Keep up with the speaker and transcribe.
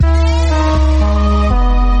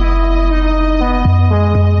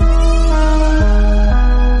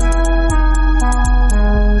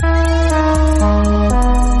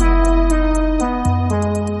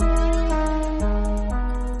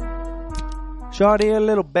Shawty a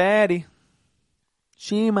little baddie.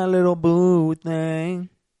 She my little boo thing.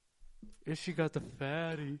 If she got the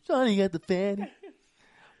fatty. Shawty got the fatty.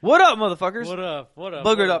 What up, motherfuckers? What up?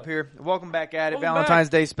 Boogered up here. Welcome back at it. Welcome Valentine's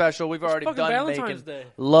back. Day special. We've already fucking done Valentine's making Day.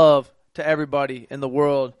 love to everybody in the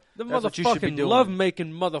world. The That's what you should be motherfucking doing.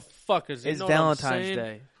 love-making motherfuckers. You It's know what I'm Valentine's saying?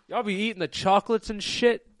 Day. Y'all be eating the chocolates and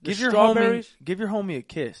shit. The Give your homie a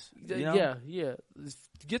kiss. You know? Yeah.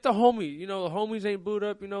 Get the homie. You know, the homies ain't booed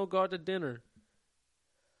up. You know, go out to dinner.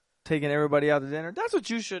 Taking everybody out to dinner. That's what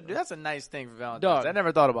you should do. That's a nice thing for Valentine's Dog. Day. I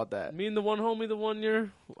never thought about that. Me and the one homie the 1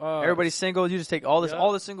 year. Everybody's single. You just take all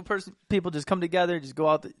Yeah. the single people just come together, just go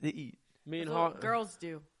out to eat. Me and That's what girls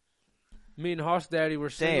do. Me and Hoss Daddy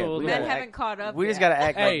were single. we Men gotta haven't caught up We yet. just gotta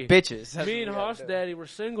act Hey, like bitches. That's Me what and we gotta Hoss do. Daddy were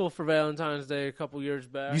single for Valentine's Day a couple years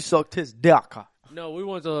back. You sucked his dick. No, we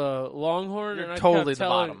went to Longhorn. You're and I totally kept the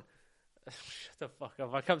telling, bottom. Shut the fuck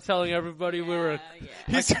up. I kept telling everybody we were.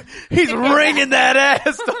 He's ringing that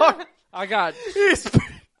ass, dog. I got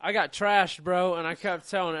trashed, bro, and I kept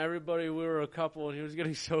telling everybody we were a couple, and he was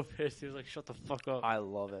getting so pissed. He was like, "Shut the fuck up." I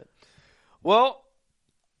love it. Well,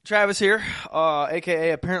 Travis here,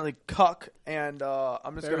 a.k.a. apparently Cuck, and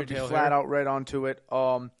I'm just going to be Fairy tale flat hair. out right onto it.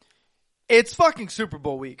 It's fucking Super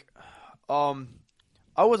Bowl week. I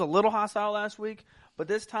was a little hostile last week, but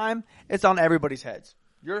this time it's on everybody's heads.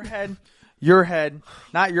 Your head,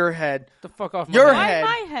 not your head. Get the fuck off my Your head. head.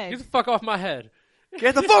 Why my head? Get the fuck off my head.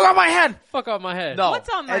 Get the fuck off my head! Fuck off my head. No, What's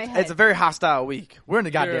on my head? It's a very hostile week. We're in the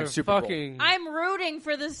goddamn You're Super Bowl. fucking. I'm rooting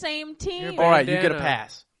for the same team. You're All right, you get a bandana.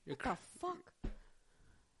 pass. What the fuck?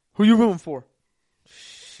 Who you rooting for?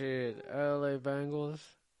 Shit, LA Bengals.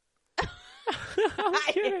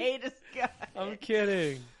 I hate this guy. I'm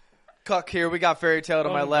kidding. Cuck here. We got Fairy Tale to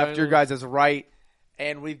my Oh, left. Your Bengals. guys is right.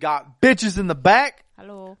 And we've got bitches in the back.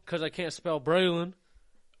 Hello. Because I can't spell Braylon.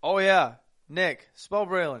 Oh, yeah. Nick, spell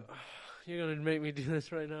Braylon. You're gonna make me do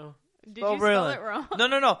this right now. Did Spell you spell Braylon. it wrong?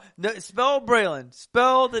 No. Spell Braylon.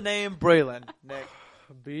 Spell the name Braylon, Nick.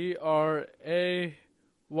 BRAY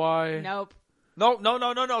Nope.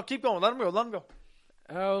 No. Keep going. Let him go.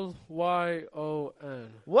 LYON.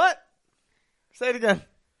 What? Say it again.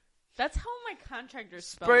 That's how my contractor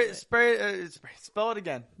spells it. Spell it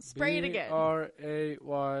again. Spray it again.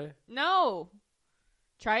 BRAY. No.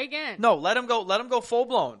 Try again. No, let him go. Let him go full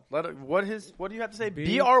blown. What do you have to say?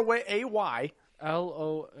 BRAY.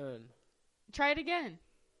 LON. Try it again.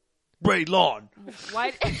 Braylon.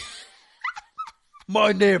 Why?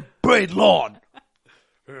 My name Braylon.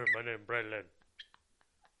 My name Braylon.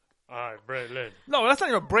 Braylon. No, that's not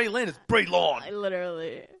even Braylon. It's Braylon.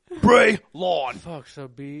 Literally. Braylon. Fuck, so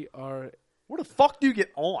BR. Where the fuck do you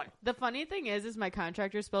get on? The funny thing is my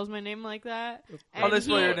contractor spells my name like that. How and they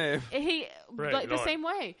spell he- your name? He like the Lord. same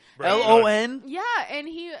way. LON. Yeah, and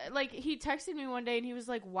he texted me one day and he was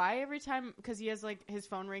like, "Why every time?" Because he has like his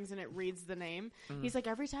phone rings and it reads the name. He's like,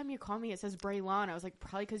 "Every time you call me, it says Braylon." I was like,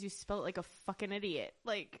 "Probably because you spell it like a fucking idiot."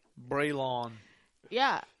 Like, Braylon.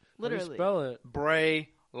 yeah, How do you literally. spell it?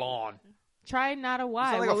 Braylon. Try not a Y.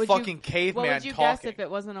 Sounds like What a would fucking you, caveman What would you talking. guess if it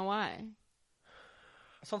wasn't a Y?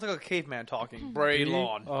 Sounds like a caveman talking.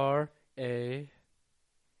 Braylon.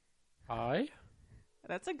 BRAI.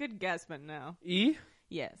 That's a good guess, but no. E?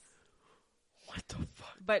 Yes, What the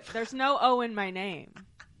fuck? but there's no O in my name.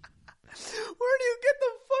 Where do you get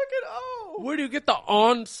the fucking O? Where do you get the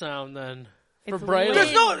on sound then? For It's Braylon?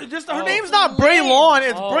 Lynn. There's her Oh. name's not Lynn. Braylon.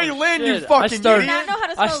 It's Oh, Braylon. You shit. fucking I started- Do you idiot. not know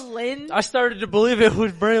how to I spell Lynn? I started to believe it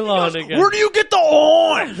was Braylon again. Where do you get the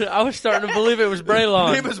on? I was starting to believe it was His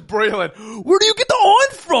Braylon. name is Braylon. Where do you get the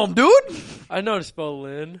on from, dude? I know to spell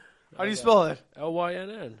Lynn. How do you spell it?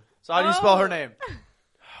 LYNN. So how do you spell her Oh. name?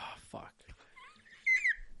 Oh, fuck.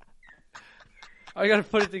 I gotta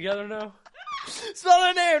put it together now. Spell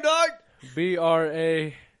her name, dog.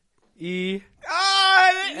 BRAELYNN.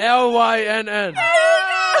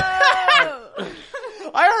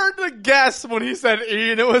 I heard the guess when he said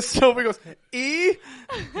E, and it was so. He goes E.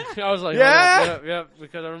 I was like, Yeah? yeah,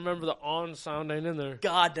 because I remember the on sound ain't in there.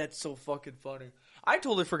 God, that's so fucking funny. I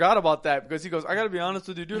totally forgot about that because he goes, I gotta be honest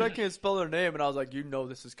with you, dude. I can't spell her name, and I was like, you know,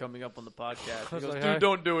 this is coming up on the podcast. He was goes, like, dude, hey.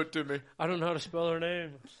 don't do it to me. I don't know how to spell her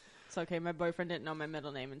name. It's okay. My boyfriend didn't know my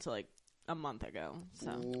middle name until like a month ago.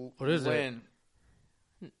 So What is it? Lynn.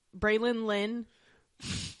 Braylon Lynn.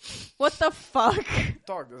 What the fuck?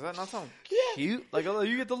 Dog, does that not sound cute? Like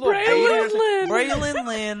you get the little Braylon baby. Lynn. Braylon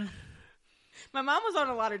Lynn. My mom was on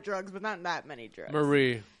a lot of drugs, but not that many drugs.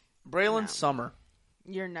 Marie. Braylon No. Summer.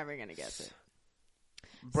 You're never gonna guess it.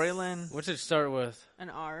 Braylon. What's it start with? An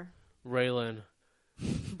R. Raylan.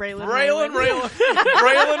 Braylon. Braylon. Braylon.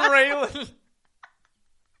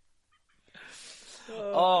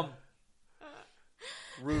 Braylon.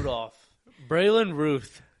 Rudolph. Braylon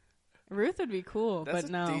Ruth. Ruth would be cool, That's but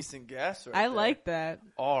a no. decent guess right I there. like that.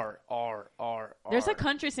 R. There's a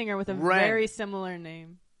country singer with a Ren. very similar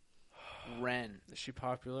name. Ren. Is she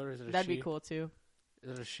popular? Is it a That'd she? be cool too.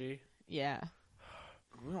 Is it a she? Yeah.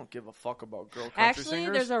 We don't give a fuck about girl country Actually,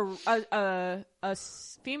 singers. there's a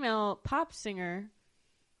female pop singer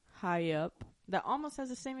high up that almost has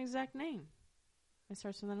the same exact name. It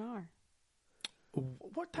starts with an R.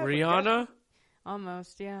 What type Rihanna?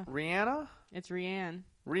 Almost, yeah. of Rihanna? It's Rihanne.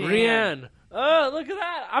 Rihanna. Oh, look at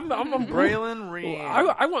that. I'm Braylon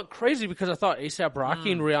Rihanna. I went crazy because I thought ASAP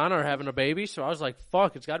Rocky and Rihanna are having a baby, so I was like,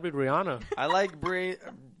 fuck, it's got to be Rihanna. I like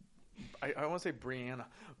I want to say Brianna.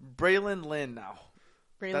 Braylon Lynn now.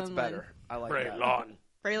 Braylon That's Lynn. better. I like that.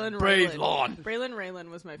 Braylon Braylon. Braylon Raylan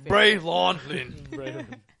was my favorite. Braylon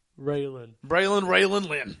Lynn. Raylan. Braylon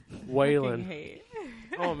Lynn. Waylon. Hate.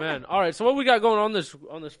 Oh, man. All right, so what we got going on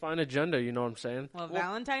this fine agenda, you know what I'm saying? Well,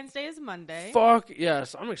 Valentine's Day is Monday. Fuck,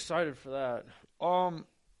 yes. I'm excited for that.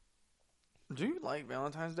 Do you like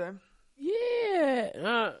Valentine's Day?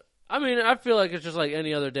 Yeah. I mean, I feel like it's just like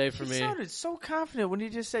any other day for He me. sounded so confident when he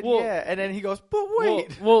just said Well- yeah, and then he goes, but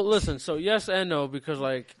wait. Well, listen, so yes and no, because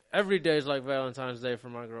like every day is like Valentine's Day for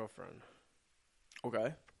my girlfriend.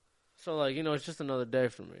 Okay. So like, you know, it's just another day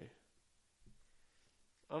for me.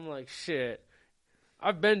 I'm like, shit.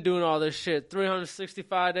 I've been doing all this shit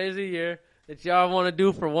 365 days a year that y'all want to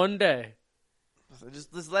do for one day. So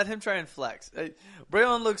just let him try and flex.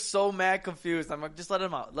 Braylon looks so mad confused. I'm like, just let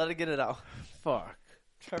him out. Let it get it out. Fuck.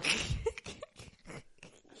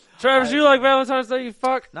 Travis, you like Valentine's Day, you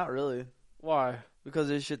fuck? Not really. Why? Because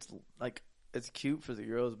this shit's like, it's cute for the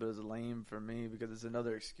girls, but it's lame for me because it's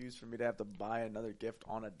another excuse for me to have to buy another gift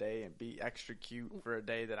on a day and be extra cute for a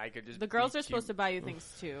day that I could just. The girls are supposed to buy you things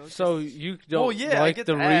too. So you don't Well, yeah, I like get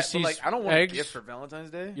the that, Reese's but, like, I don't want eggs? a gift for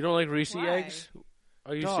Valentine's Day. You don't like Reese's Why? eggs?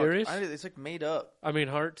 Are you Dog, serious? it's like made up. I mean,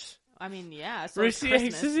 hearts. I mean, yeah. So Reese's it's eggs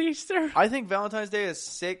Christmas. is Easter. I think Valentine's Day is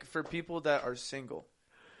sick for people that are single.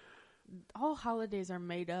 All holidays are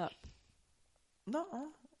made up. No,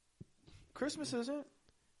 Christmas isn't.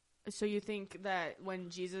 So you think that when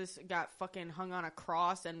Jesus got fucking hung on a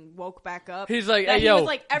cross and woke back up, He's like, that hey, he yo, was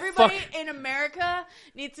like, everybody fuck. in America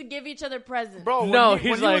needs to give each other presents. Bro, No, when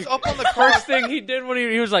he's he like, was up on the cross. first thing he did when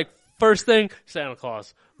he was like, first thing, Santa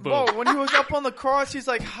Claus. Boom. Bro, when he was up on the cross, he's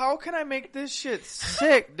like, how can I make this shit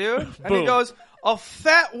sick, dude? And he Boom. goes, a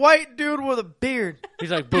fat white dude with a beard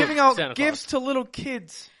He's like, boom, giving out Santa gifts Claus. to little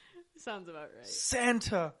kids. Sounds about right.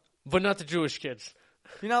 Santa. But not the Jewish kids.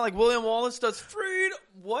 You're not like William Wallace does freedom.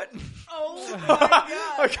 What? Oh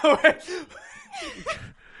my god. Okay.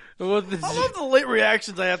 Well, I love the late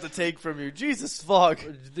reactions I have to take from you. Jesus fuck.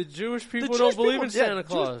 the Jewish people Jewish don't believe people- in yeah, Santa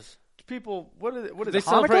Claus. People, what is They it?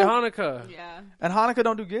 celebrate Hanukkah? Hanukkah. Yeah. And Hanukkah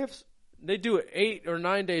don't do gifts. They do 8 or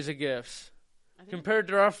 9 days of gifts. Compared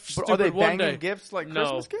to our But stupid are they one banging day. gifts like No,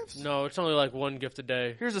 Christmas gifts? no, it's only like one gift a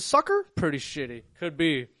day. Here's a sucker. Pretty shitty. Could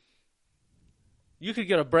be. You could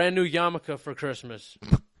get a brand new yarmulke for Christmas.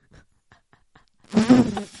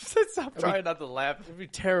 Stop trying not to laugh. It'd be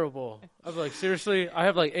terrible. I'd be like, seriously? I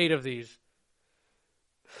have like 8 of these.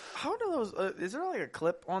 How do those? Is there like a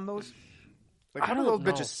clip on those? Like, I how do don't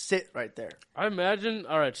those know. bitches sit right there? I imagine.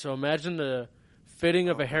 All right, so imagine the fitting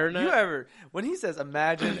of a hairnet. You ever? When he says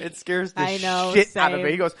 "imagine," it scares the I know, shit out of same.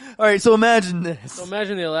 me. He goes, "All right, so imagine this." So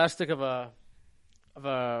imagine the elastic of a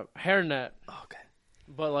hairnet, Okay.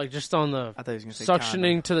 but like just on the I thought he was gonna say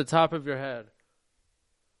suctioning to the top of your head.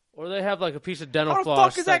 Or they have like a piece of dental How the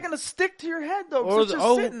floss. fuck is that gonna stick to your head though? 'Cause Or it's the- just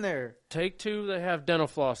oh. sitting there. Take 2, they have dental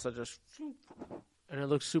floss that just, and it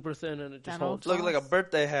looks super thin and it just Dental holds. Looking like a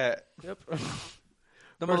birthday hat. Yep.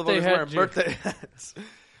 The Birthday motherfuckers hat wearing juice. birthday hats.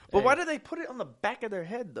 But Hey. why do they put it on the back of their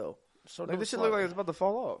head though? So Like don't this shit slide. look like it's about to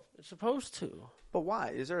fall off. It's supposed to. But why?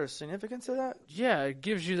 Is there a significance to that? Yeah, it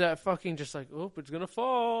gives you that fucking just like, oh, it's gonna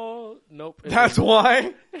fall. Nope. it That's doesn't.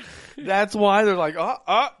 why. That's why they're like,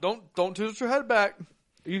 don't tilt your head back.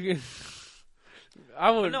 You can.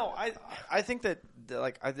 I would. No, I think that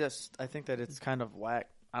I think that it's kind of whack.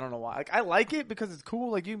 I don't know why. Like, I like it because it's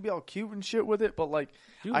cool. Like, you can be all cute and shit with it. But like,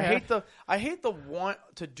 You I have- hate the want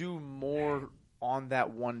to do more on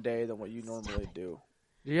that one day than what you normally do.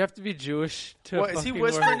 Do you have to be Jewish to? What is he fucking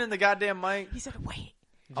whispering wear, in the goddamn mic? He said, "Wait."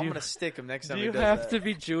 I'm you- gonna stick him next Do time. you he does have that. to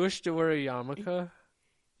be Jewish to wear a yarmulke?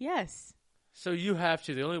 Yes. So you have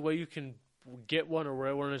to. The only way you can get one or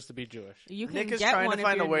wear one is to be Jewish. You can Nick is get trying to one if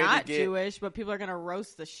find a you're way to not get- Jewish, but people are gonna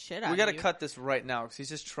roast the shit out We of gotta you. cut this right now because he's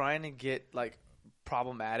just trying to get like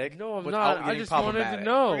problematic. No, I'm without not. I getting just wanted to problematic.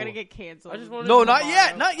 know. We're gonna get canceled. I just wanted No, to not know.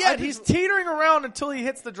 yet. Not yet. I He's just- teetering around until he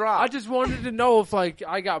hits the drop. I just wanted to know if like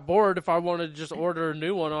I got bored if I wanted to just order a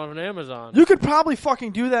new one on Amazon. You could probably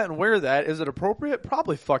fucking do that and wear that. Is it appropriate?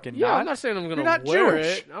 Probably fucking Yeah, not. I'm not saying I'm You're gonna not wear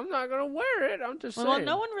Jewish. it. I'm not gonna wear it. I'm just Well, saying.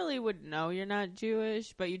 no one really would know you're not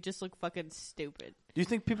Jewish, but you just look fucking stupid. Do you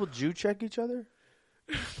think people Jew check each other?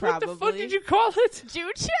 What Probably. the fuck did you call it?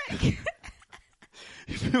 Jew check?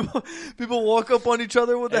 people walk up on each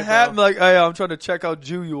other with a Hey, hat bro. and be like, "Hey, I'm trying to check how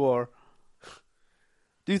Jew you are."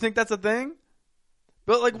 Do you think that's a thing?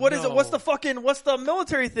 But like, what is it? No. What's the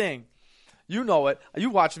military thing? You know it. You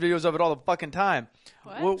watch videos of it all the fucking time.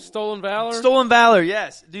 What? Well, Stolen valor. stolen valor,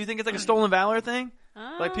 yes. Do you think it's like a stolen valor thing?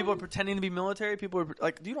 Like people are Um, pretending to be military. People are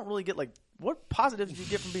like, you don't really get like what positives do you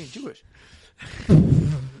get from being Jewish?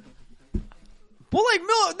 Well, like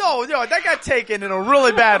no, that got taken in a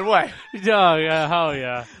really bad way. Oh yeah, hell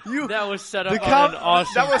yeah. You That was set the up on com- an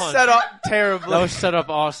awesome that was punch. set up terribly. That was set up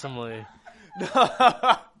awesomely.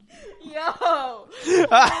 Yo.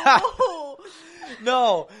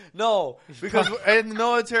 No, because in the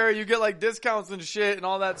military you get like discounts and shit and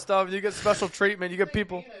all that stuff. You get special treatment. You get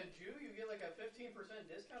people.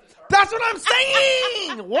 That's what I'm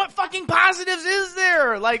saying. What fucking positives is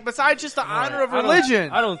there? Like besides just the honor of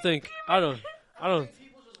religion. I don't think.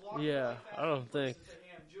 Yeah, I don't think.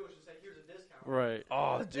 Right.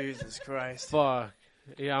 Oh Jesus Christ! Fuck.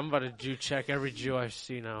 Yeah, I'm about to Jew check every Jew I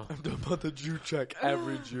see now. I'm about to Jew check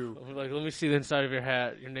every Jew. I'm like, let me see the inside of your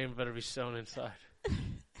hat. Your name better be sewn inside.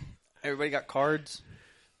 Everybody got cards.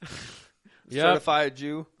 Yep. Certified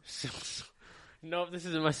Jew. Nope, this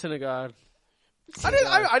isn't my synagogue.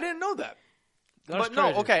 I didn't know that. That's But no,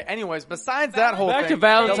 crazy. okay. Anyways, besides that whole Back thing, to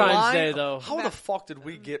Valentine's the line- Day, though. How the fuck did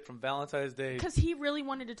we get from Valentine's Day? Because he really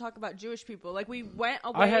wanted to talk about Jewish people. Like, we went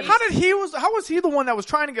away. How was he the one that was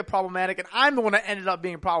trying to get problematic, and I'm the one that ended up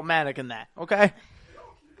being problematic in that? Okay.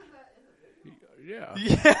 Yeah.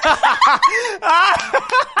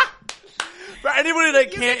 For anybody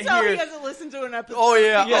that You can't can tell hear, he hasn't listened to an episode. oh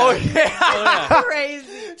yeah, Yeah. oh yeah, Oh, yeah.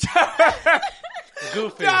 Crazy.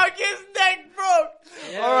 Goofy. dog, his neck broke.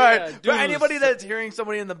 Yeah, All right, yeah, for dude. anybody that's hearing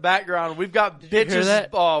somebody in the background, we've got you hear bitches,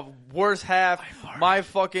 that? worst half, my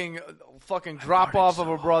fucking drop off of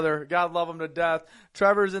a brother. God love him to death.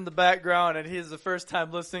 Trevor's in the background, and he's the first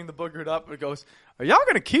time listening to Boogered Up, and goes, "Are y'all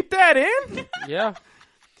gonna keep that in?" Yeah.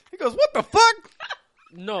 He goes, "What the fuck?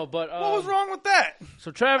 No, but What was wrong with that?"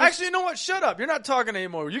 So Travis. Actually, you know what? Shut up. You're not talking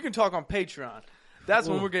anymore. You can talk on Patreon. That's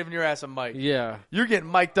when Ooh. we're giving your ass a mic. Yeah. You're getting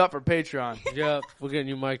mic'd up for Patreon. Yep. We're getting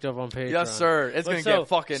you mic'd up on Patreon. Yes, sir. It's But going to so- get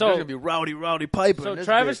fucking, so- there's going to be rowdy piping. So this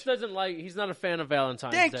Travis bitch. doesn't like. He's not a fan of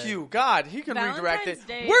Valentine's Thank Day. you. God, he can redirect it. Valentine's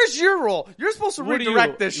Day- Where's your role? You're supposed to What do you-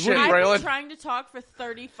 redirect this what shit, do you- I've been Braylon. trying to talk for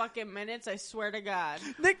 30 fucking minutes, I swear to God.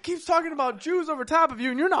 Nick keeps talking about Jews over top of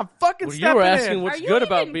you, and you're not fucking Well, you stepping were asking in. what's Are you good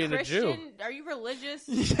about even being a Jew. Christian? Are you religious?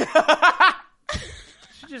 Did you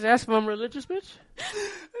just ask if I'm religious, bitch?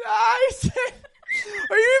 I said,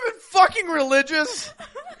 are you even fucking religious?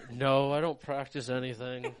 No, I don't practice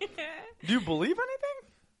anything. Do you believe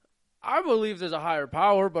anything? I believe there's a higher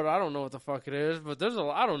power, but I don't know what the fuck it is. But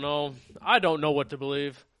I don't know. I don't know what to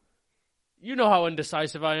believe. You know how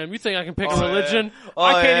indecisive I am. You think I can pick Oh, a religion? yeah. Oh,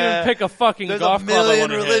 I can't yeah. even pick a fucking There's golf a club I million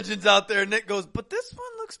want to hit. religions out there. Nick goes, but this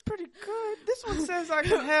one looks pretty good. This one says I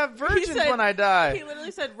can have virgins said- when I die. He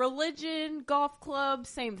literally said religion, golf club,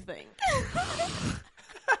 same thing.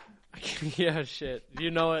 Yeah, shit. You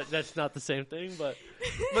know it. That's not the same thing, but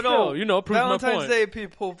But no, you know, proves my Valentine's point. Day,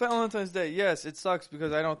 people. Valentine's Day. Yes, it sucks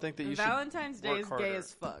because I don't think that you Valentine's should Day work is harder. gay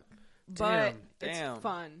as fuck. But Damn. it's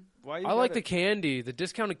fun. Why you I like gotta- the candy, the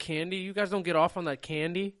discounted candy. You guys don't get off on that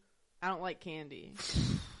candy. I don't like candy.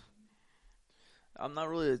 I'm not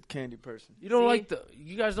really a candy person. You don't See? like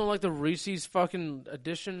you guys don't like the Reese's fucking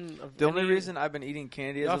edition of The only any- reason I've been eating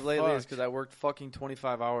candy as Y'all of lately is fucked. because I worked fucking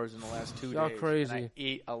 25 hours in the last 2 Y'all days. crazy. And I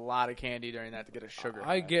ate a lot of candy during that to get a sugar. I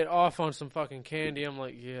high. get off on some fucking candy. I'm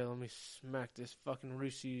like, yeah, let me smack this fucking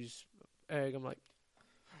Reese's egg. I'm like,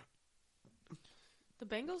 The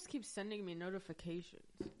Bengals keep sending me notifications.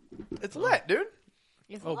 It's lit, dude.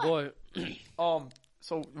 It's oh lit. boy,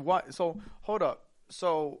 So what? So hold up.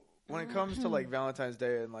 So when it comes to like Valentine's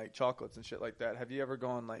Day and like chocolates and shit like that, have you ever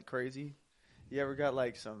gone like crazy? You ever got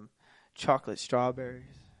like some chocolate strawberries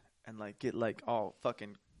and like get like all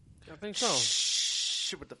fucking I think so.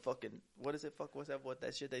 shit with the fucking what is it? Fuck, what's that? What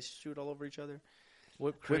that shit they shoot all over each other?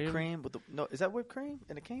 Whipped cream. Whipped cream with the no? Is that whipped cream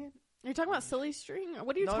in a can? You're talking about silly string?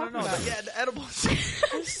 What are you No, talking no. about? Yeah, the edibles.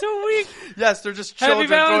 It's so weak. Yes, they're just Happy children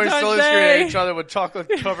throwing Valentine's silly string Day. at each other with chocolate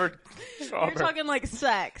covered You're strawberry. talking like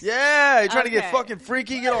sex. Yeah, you're trying to get Okay. fucking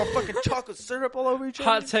freaky, get all fucking chocolate syrup all over each other.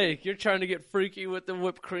 Hot take. You're trying to get freaky with the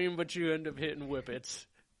whipped cream, but you end up hitting whippets.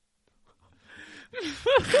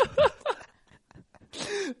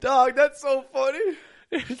 Dog, that's so funny.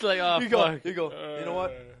 It's like, oh, You go, fuck. you go. You know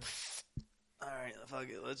what? All right, fuck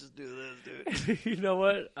it. Let's just do this, dude. You know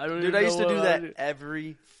what? I don't Dude, even I know used to what do I that do.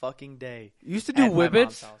 every fucking day. You used to do at my mom's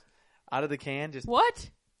whippets? house. Out of the can, just What?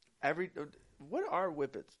 every. What are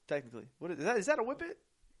whippets technically? What is that? Is that a whippet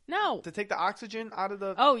No. to take the oxygen out of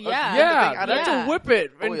the? Oh, yeah. Yeah, I that's yeah. a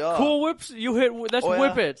whippet. Oh, And yeah. Cool Whips, you hit. That's Oh, yeah.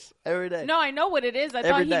 whippets. every day. No, I know what it is. I Every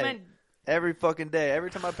thought he day. meant. Every fucking day.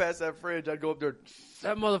 Every time I pass that fridge, I'd go up there,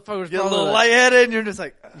 That motherfucker's get a probably little like, lightheaded, and you're just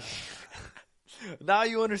like. Now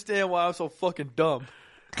you understand why I'm so fucking dumb.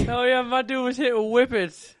 hell yeah, my dude was hitting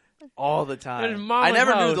whippets. All the At his time. mama's I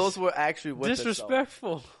never knew house. those were actually whippets.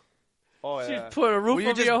 Disrespectful. Though. Oh She'd yeah. put a roof Will you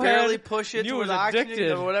over just your barely head. push it You to where was the oxygen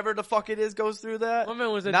addicted. or whatever the fuck it is goes through that? My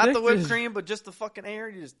man was Not the whipped addicted. cream, but just the fucking air.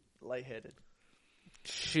 You just lightheaded.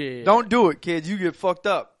 Shit. Don't do it, kids. You get fucked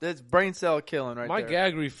up. That's brain cell killing right My there.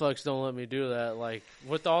 gag reflex don't let me do that. Like,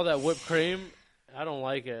 with all that whipped cream, I don't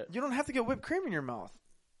like it. You don't have to get whipped cream in your mouth.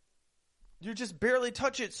 You just barely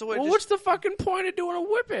touch it, so it Well, just what's the fucking point of doing a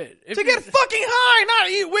whippet? If to you- get fucking high, not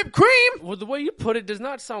eat whipped cream. Well, the way you put it does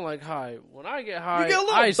not sound like high. When I get high, get a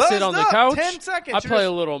little I sit buzzed on the up. couch. 10 seconds, I you're play just-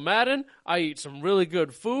 a little Madden. I eat some really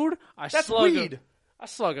good food. That's slug weed. I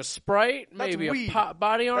slug a Sprite, That's maybe weed. a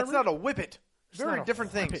body armor. That's not a whippet. It's Very not a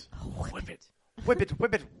different things. Whippet.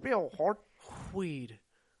 Whip it, real hard. Weed.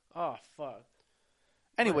 Oh, fuck.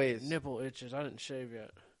 Anyways, My nipple itches. I didn't shave yet.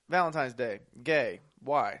 Valentine's Day, gay.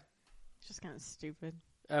 Why? It's just kind of stupid.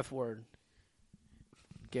 F word.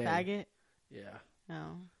 Gay. Faggot? Yeah.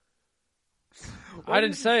 No. I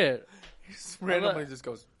didn't say it. Randomly just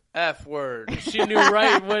goes F word. She knew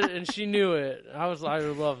right when, and she knew it. I love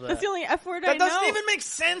that. That's the only F word I That know. doesn't even make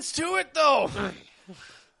sense to it, though.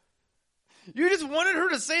 You just wanted her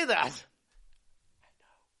to say that.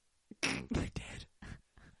 I did.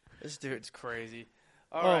 This dude's crazy.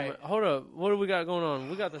 All right. Man, hold up. What do we got going on?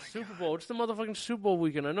 We got the Super Bowl. It's the motherfucking Super Bowl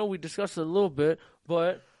weekend. I know we discussed it a little bit,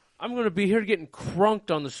 but I'm going to be here getting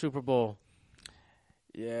crunked on the Super Bowl.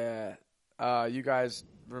 Yeah. You guys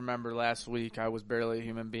remember last week I was barely a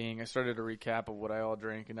human being. I started a recap of what I all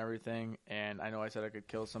drink and everything, and I know I said I could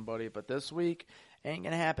kill somebody, but this week ain't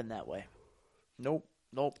going to happen that way. Nope.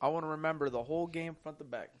 I want to remember the whole game front to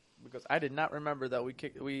back because I did not remember that we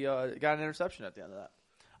got an interception at the end of that.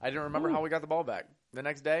 I didn't remember how we got the ball back. The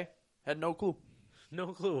next day, had no clue. No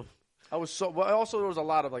clue. I was so. Well, also, there was a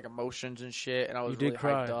lot of like emotions and shit, and I was You really did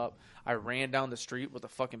cry. hyped up. I ran down the street with a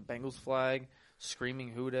fucking Bengals flag, screaming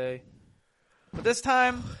 "Who Dey!" But this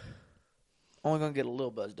time, only gonna get a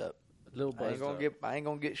little buzzed up. A little I ain't buzzed gonna up. get. I ain't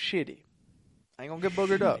gonna get shitty. I ain't gonna get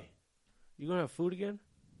boogered up. You going to have food again?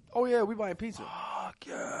 Oh yeah, we buying pizza. Fuck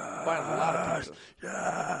yeah, buying a lot of pizza.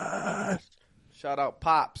 Yes. Shout out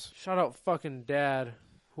Pops. Shout out fucking Dad,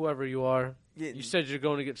 whoever you are. Getting, You said you're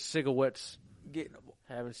going to get cigarettes. getting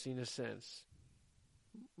Haven't seen it since.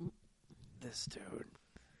 this dude.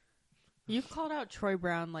 You've called out Troy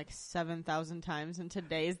Brown like 7,000 times, and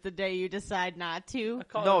today's the day you decide not to.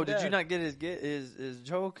 No, did you not get his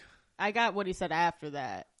joke? I got what he said after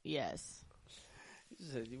that. Yes. He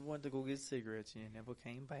said you wanted to go get cigarettes and you never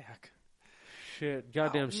came back. Shit,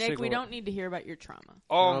 goddamn Nick, cigarette. we don't need to hear about your trauma.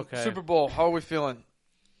 Okay. Super Bowl. How are we feeling?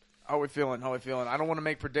 I don't want to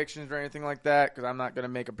make predictions or anything like that because I'm not going to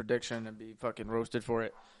make a prediction and be fucking roasted for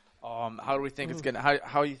it. How do we think it's gonna?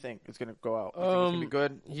 How you think it's gonna go out? You think it's gonna be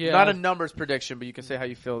good? yeah. Not a numbers prediction, but you can say how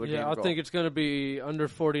you feel the game. Yeah, I go. think it's going to be under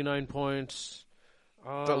 49 points.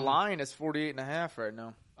 The line is 48.5 right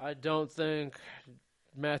now. I don't think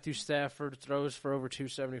Matthew Stafford throws for over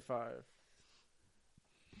 275.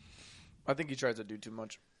 I think he tries to do too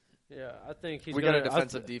much. Yeah, I think he's We gonna, got a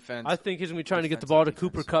defensive defense. I think he's going to be trying to get the Defensive ball to defense.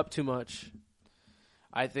 Cooper Kupp too much.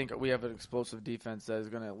 I think we have an explosive defense that is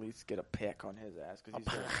going to at least get a pick on his ass because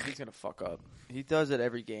he's going to fuck up. He does it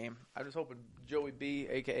every game. I'm just hoping Joey B,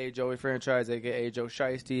 a.k.a. Joey Franchise, a.k.a. Joe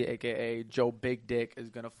Shiesty, a.k.a. Joe Big Dick, is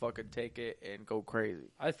going to fucking take it and go crazy.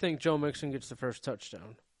 I think Joe Mixon gets the first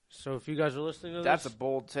touchdown. So if you guys are listening to That's a this,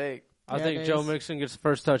 bold take. I Yeah, think it Joe is. Mixon gets the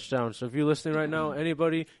first touchdown. So if you're listening right now,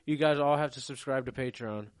 anybody, you guys all have to subscribe to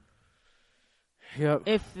Patreon. Yep.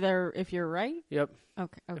 If you're right, Yep.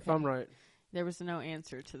 okay. If I'm right. There was no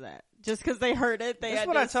answer to that. Just because they heard it, they That's had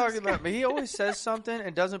what to I'm talking subscribe. about. But he always says something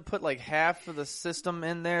and doesn't put like half of the system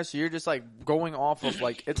in there, so you're just like going off of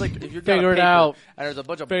like it's like if you're Figure it out. and there's a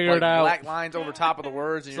bunch of Figure like, it out. black lines over top of the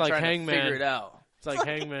words, and It's you're like trying Hangman. to figure it out. It's like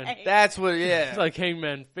Hangman. That's what. Yeah. It's like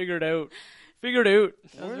Hangman. Figure it out. Figure it out.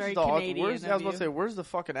 That was Where's very the, Canadian where's, I was of about to you. say, where's the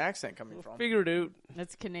fucking accent coming from? Figure it out.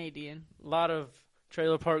 That's Canadian. A lot of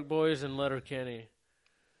Trailer Park Boys and Letterkenny.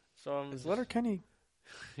 So I'm Is Letterkenny?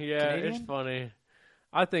 yeah, Canadian? it's funny.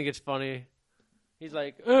 I think it's funny. He's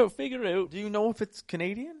like, oh, figure it out. Do you know if it's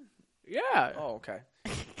Canadian? Yeah. Oh, okay.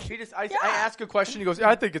 He just, I ask a question. He goes, "Yeah,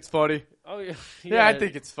 I think it's funny." Oh yeah. Yeah, I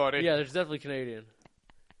think it's funny. Yeah, there's definitely Canadian.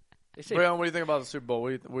 They say Braylon, what do you think about the Super Bowl?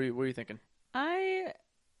 What are you thinking?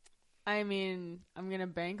 I mean, I'm gonna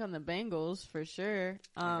bank on the Bengals for sure.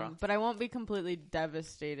 Okay. But I won't be completely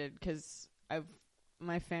devastated because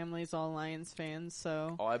my family's all Lions fans,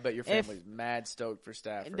 so Oh, I bet your If- family's mad stoked for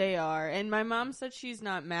Stafford. they are. And my mom said she's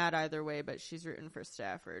not mad either way, but she's rooting for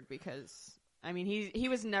Stafford because I mean he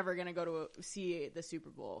was never gonna go to see the Super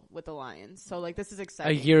Bowl with the Lions, so like this is a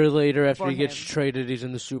exciting. year later after For he gets him. traded, he's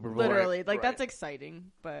in the Super Bowl. Literally, Right, like right. that's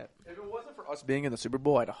exciting. But If it wasn't for us being in the Super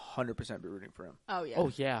Bowl, I'd 100% be rooting for him. oh yeah,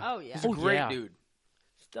 Oh yeah. oh yeah. He's a Oh, great yeah. dude.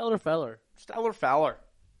 Stellar feller. Stellar Fowler.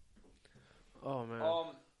 Oh man.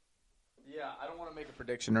 Yeah, I don't want to make a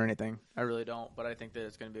prediction or anything. I really don't, but I think that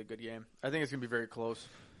it's going to be a good game. I think it's going to be very close.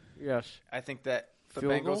 Yes. I think that the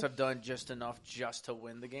Field Bengals goal? have done just enough just to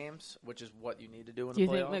win the games, which is what you need to do in Do you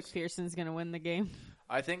the think playoffs. McPherson's gonna win the game?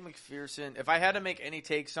 I think McPherson, if I had to make any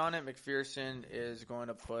takes on it, McPherson is going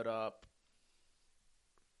to put up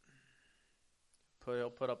he'll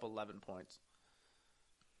put up 11 points.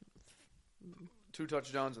 2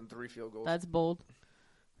 touchdowns and 3 field goals. That's bold.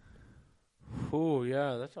 Oh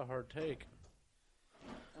yeah, that's a hard take.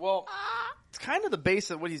 Well, it's kind of the base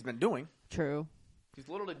of what he's been doing. True. He's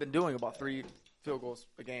literally been doing about 3 field goals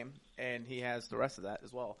a game, and he has the rest of that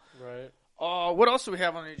as well. Right. What else do we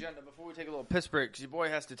have on the agenda before we take a little piss break? Because your boy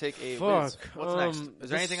has to take a whiz. Fuck. What's next? Is this-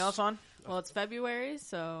 there anything else on? Well, it's February,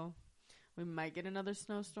 so we might get another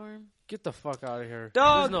snowstorm. Get the fuck out of here.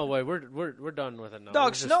 Dog. There's no way. We're done with it now. Dog,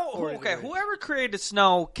 It's just snow. 40 Okay, degrees. whoever created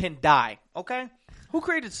snow can die. Okay, who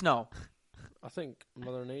created snow? I think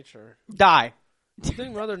Mother Nature. Die. You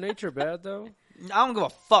think Mother Nature bad though? I don't give a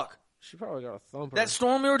fuck. She probably got a thumper. That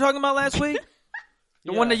storm we were talking about last week,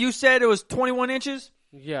 the Yeah. one that you said it was 21 inches,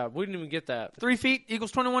 Yeah, we didn't even get that. 3 feet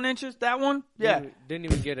equals 21 inches. That one, yeah. Didn't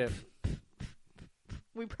even get it.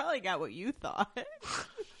 We probably got what you thought.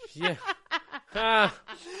 Yeah. Ah,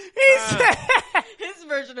 He said. His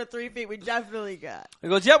version of 3 feet, we definitely got. He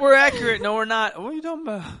goes, "Yep, we're accurate." No, we're not. What are you talking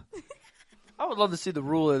about? I would love to see the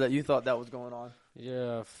ruler that you thought that was going on.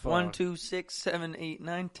 yeah. Fuck. 1, 2, 6, 7, 8,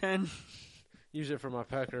 9, 10. Use it for my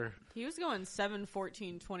pecker. He was going 7,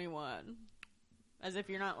 14, 21. As if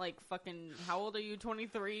you're not like fucking. How old are you?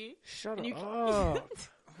 23. Shut And you up.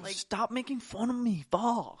 Like- Stop making fun of me,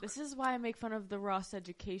 fuck. This is why I make fun of the Ross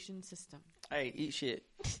education system. Hey, eat shit.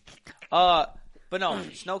 But no,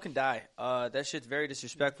 snow can die. That shit's very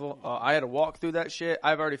disrespectful. I had to walk through that shit.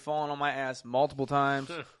 I've already fallen on my ass multiple times.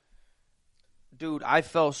 Dude, I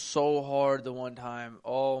fell so hard the one time.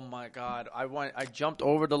 Oh my god. I jumped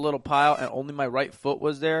over the little pile and only my right foot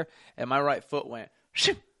was there and my right foot went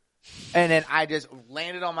shoo. And then I just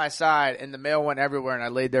landed on my side and the mail went everywhere and I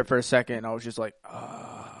laid there for a second and I was just like,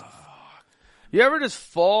 You ever just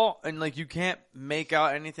fall and like you can't make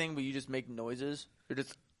out anything but you just make noises? You're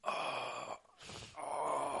just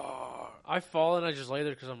I fall and I just lay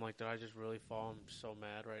there because I'm like, did I just really fall? I'm so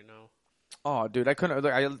mad right now. Oh, dude, I couldn't.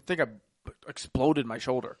 I think I exploded my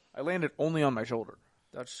shoulder. I landed only on my shoulder.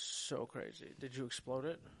 That's so crazy. Did you explode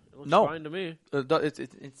it? It looks No. fine to me.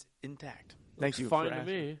 It's intact. Thank Looks you. fine for to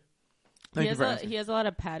asking. me. Thank you for asking. He has a lot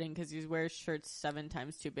of padding because he wears shirts 7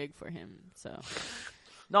 times too big for him. So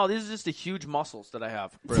No, these are just the huge muscles that I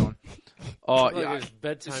have, Braylon. Oh, Like yeah. his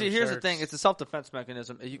bedtime See, here's the shirts. thing: it's a self-defense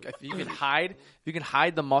mechanism. If you can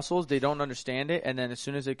hide, the muscles. They don't understand it, and then as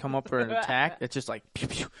soon as they come up for an attack, it's just like pew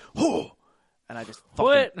pew, oh, and I just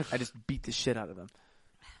What? I just beat the shit out of them.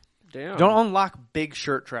 Damn. Don't unlock Big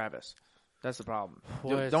Shirt Travis. That's the problem.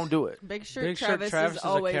 What? Don't do it. Big Shirt Big Shirt Travis, Travis is is a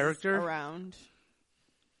always character? around.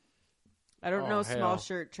 I don't Oh, know hell. Small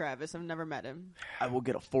Shirt Travis. I've never met him. I will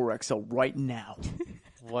get a 4XL right now.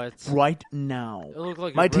 What? Right now. It looked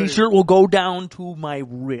like My you're ready- T-shirt will go down to my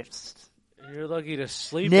wrist. You're lucky to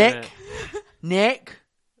sleep in Nick, it. Nick,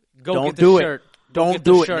 Go don't get the do it. shirt. Don't get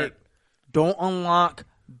do the it, shirt. Nick. Don't unlock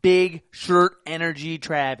Big Shirt Energy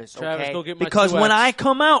Travis, Travis, okay? go get my because 2X. when I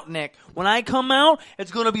come out, Nick,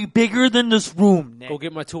 it's going to be bigger than this room, Nick. Go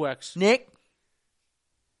get my 2X. Nick,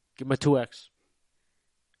 Get my 2X.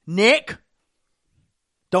 Nick,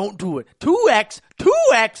 Don't do it. 2X.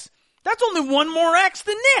 2X. That's only one more X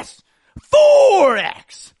than this.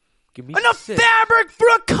 4X. Give me Enough 6. fabric for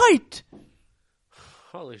a kite.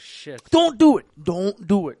 Holy shit. Don't do it. Don't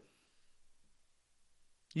do it.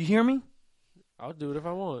 You hear me? I'll do it if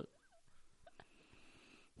I want.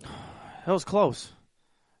 That was close.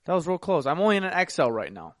 That was real close. I'm only in an XL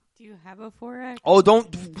right now. Do you have a 4X? Oh, don't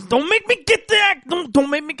make me get that. Don't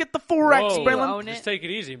make me get the 4X, Whoa, Braylon. own it? just take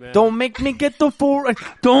it easy, man. Don't make me get the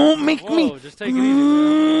 4X. Don't make Whoa, me. just take it easy,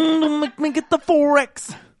 man. Don't make me get the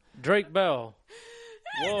 4X. Drake Bell.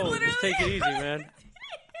 Whoa, just take it easy, man.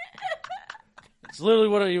 It's literally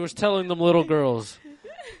what he was telling them little girls.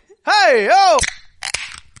 Hey, yo!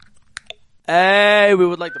 Hey, we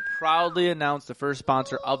would like to proudly announce the first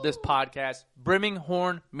sponsor of this podcast,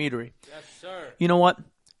 Brimminghorn Meadery. Yes, sir. You know what?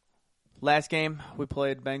 Last game we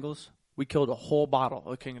played Bengals, we killed a whole bottle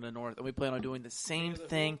of King of the North, and we plan on doing the same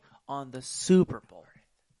thing on the Super Bowl.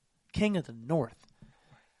 King of the North.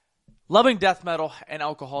 Loving death metal and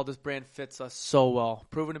alcohol, this brand fits us so well.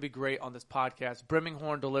 Proven to be great on this podcast,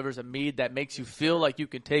 Brimminghorn delivers a mead that makes you feel like you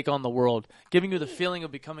can take on the world, giving you the feeling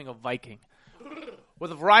of becoming a Viking.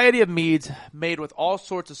 With a variety of meads made with all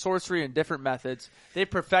sorts of sorcery and different methods, they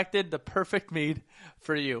perfected the perfect mead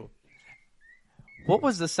for you. What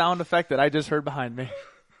was the sound effect that I just heard behind me?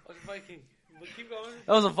 Like a Viking. Keep going.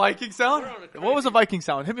 That was a Viking sound? We're on a crazy- What was a Viking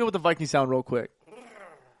sound? Hit me with the Viking sound real quick.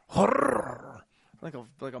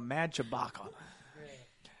 Like a mad Chewbacca.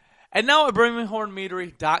 And now at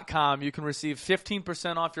BrimminghornMeadery.com, you can receive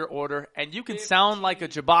 15% off your order, and you can sound like a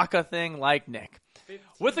Chewbacca thing like Nick.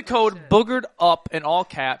 With the code Boogered Up in all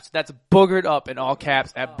caps, that's Boogered Up in all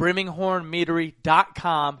caps at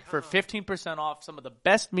BrimminghornMeadery.com for 15% off some of the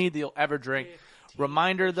best mead that you'll ever drink.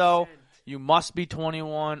 Reminder though, you must be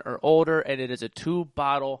 21 or older, and it is a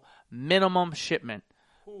 2-bottle minimum shipment.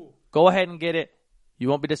 Go ahead and get it. You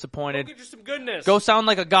won't be disappointed. Get you some goodness. Go sound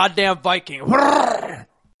like a goddamn Viking.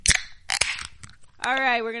 All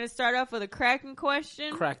right, we're gonna start off with a cracking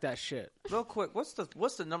question. Crack that shit. Real quick, what's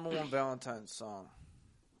the number one Valentine's song?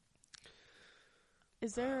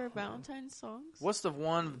 Is there Valentine's songs? What's the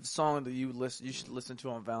one song that you should listen to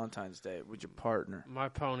on Valentine's Day with your partner? My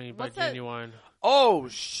Pony by What's that? Genuine. Oh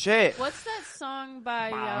shit! What's that song by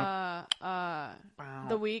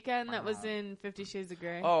The Weeknd that was in 50 Shades of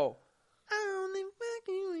Grey? Oh, I only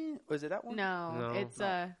fucking win. Was it that one? No, it's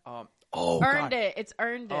Oh, Earned God. It. It's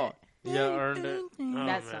Earned It. Oh. Yeah, earned it. Oh, that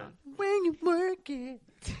man. song. When you work it.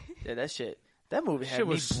 Yeah, that shit. That movie had Shit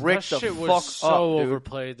me was, bricked that the shit fuck was so up, dude.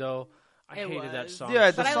 overplayed, though. I It hated that was. song. Yeah,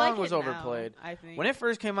 the But I song like was it now, overplayed. I think. When it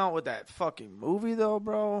first came out with that fucking movie, though,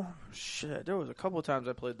 bro, shit, there was a couple times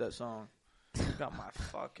I played that song. Got my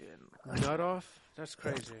fucking Nut off? That's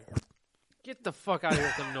crazy. Get the fuck out of here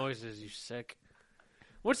with them noises, you sick.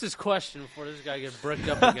 What's his question before this guy gets bricked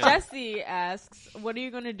up again? Jesse asks, "What are you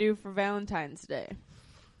going to do for Valentine's Day,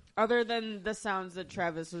 other than the sounds that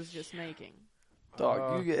Travis was just making?"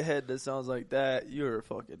 dog. You get head that sounds like that, you're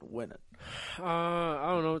fucking winning. I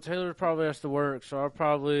don't know. Taylor probably has to work, so I'll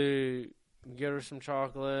probably get her some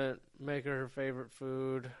chocolate, make her favorite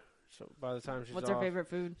food. So by the time she's What's off, her favorite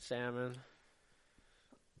food? salmon.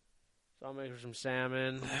 So I'll make her some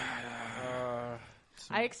salmon.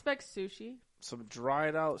 I expect sushi. Some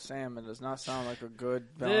dried out salmon does not sound like a good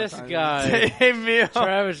This Valentine's guy. Day meal.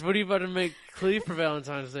 Travis, what are you about to make Cleve for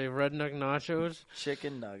Valentine's Day? Redneck nachos?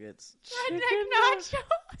 Chicken nuggets. Redneck nachos.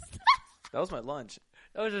 That was my lunch.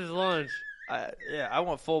 That was his lunch. I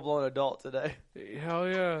went full blown adult today. Hell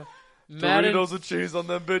yeah. Madden, Doritos with cheese on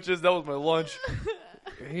them bitches. That was my lunch.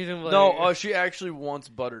 he's in like, No, she actually wants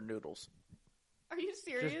butter noodles. Are you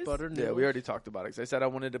serious? just butter noodles. Yeah, we already talked about it. 'Cause I said I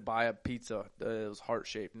wanted to buy a pizza that was heart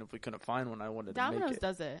shaped, and if we couldn't find one, I wanted to make Domino's it.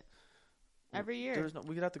 does it every year.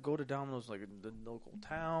 We could have to go to Domino's, like in the local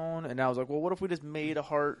town, and I was like, well, what if we just made a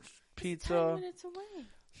heart 10 pizza? minutes away.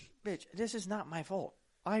 Bitch, this is not my fault.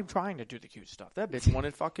 I'm trying to do the cute stuff. That bitch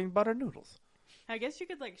wanted fucking butter noodles. I guess you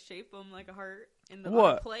could like shape them like a heart in the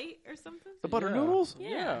What? on a plate or something. The butter Yeah. noodles?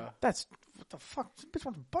 Yeah. That's what the fuck. This bitch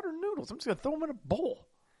wants butter noodles. I'm just gonna throw them in a bowl.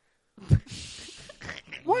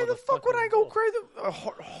 Why the fuck would I go crazy? A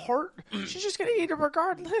heart? She's just gonna eat it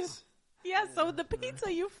regardless. Yeah, so the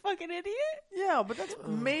pizza, you fucking idiot. Yeah, but that's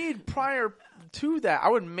made prior to that. I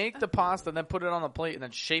would make the pasta and then put it on the plate and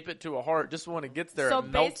then shape it to a heart. Just when it gets there, So it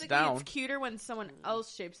melts basically, down. it's cuter when someone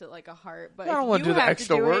else shapes it like a heart. But I don't if want to you do the have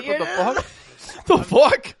extra do work. It, What the fuck? The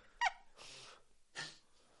fuck?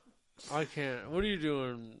 I can't. What are you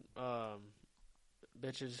doing,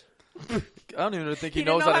 bitches? I don't even think he didn't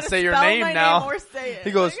knows know how to say your spell name my now. or say it.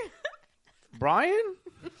 He goes, Brian?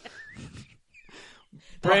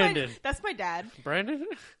 Brandon. That's my dad. Brandon?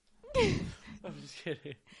 I'm just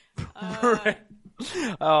kidding.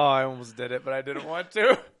 Oh, I almost did it, but I didn't want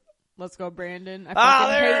to. Let's go, Brandon. I Ah,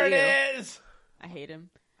 fucking there hate it you. is. I hate him.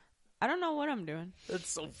 I don't know what I'm doing That's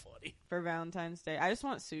so funny. for Valentine's Day. I just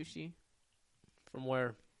want sushi. From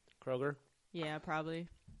where? Kroger? Yeah, probably.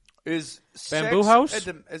 Is Bamboo sex House?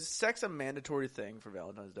 Is sex a mandatory thing for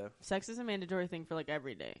Valentine's Day? Sex is a mandatory thing for like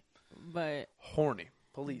every day, but Horny.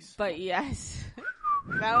 Police. yes,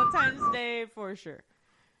 Valentine's Day for sure.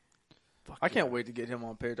 I can't wait to get him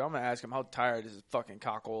on page. I'm gonna ask him how tired is his fucking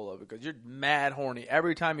cockola because you're mad horny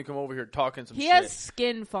every time you come over here talking some He shit. has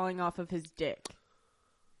skin falling off of his dick.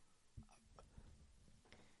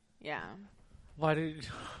 Yeah. Why did?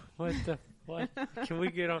 What the? What? Can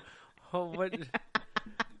we get on? Oh, what?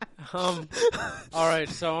 All right.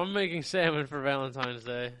 So I'm making salmon for Valentine's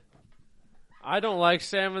Day. I don't like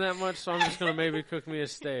salmon that much, so I'm just gonna maybe cook me a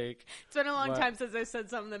steak. It's been a long But- time since I said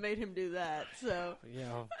something that made him do that. So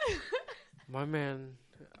Yeah, my man.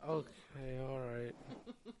 Okay.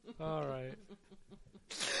 All right.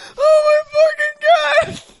 Oh my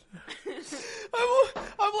fucking god!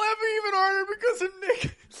 I'm laughing even harder because of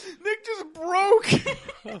Nick. Nick just broke.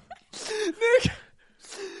 Nick.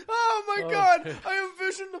 Oh my god! Okay. I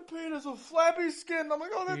envisioned the pain as a flabby skin. I'm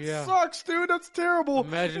like, oh, that Yeah. sucks, dude. That's terrible.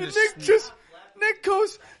 Imagine and just- Nick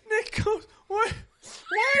goes, what?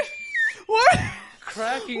 What?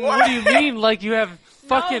 Cracking? What? What do you mean? Like you have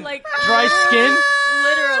fucking like- dry skin?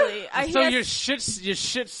 literally, So your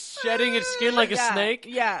shit's shedding its skin like a Yeah, snake?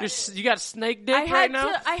 yeah. You got snake dick I had right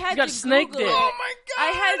now? I had you got to snake Google dick. it. Oh my god!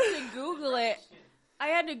 I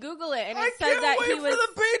had to Google it. And I it said can't that wait he was for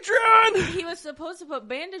the Patreon. he was supposed to put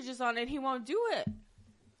bandages on it. And he won't do it.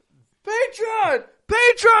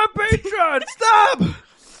 Patreon! Stop!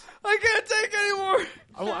 I can't take anymore.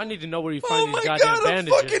 I need to know where you Oh find my these goddamn God, I'm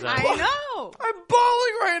bandages. fucking- at. I know. I'm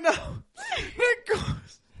bawling right now. Nick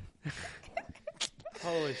goes.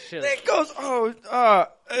 Holy shit! Nick goes.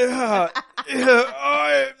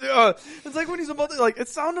 It's like when he's about to It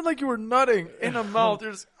sounded like you were nutting in a mouth.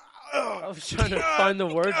 You're just. I was trying to find the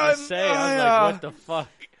words God, to say. I was like, what the fuck?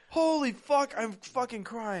 Holy fuck! I'm fucking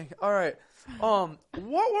crying. All right. What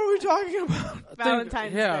were we talking about?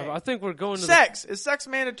 Valentine's Day. I think we're going to Sex. Is sex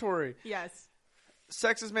mandatory? Yes.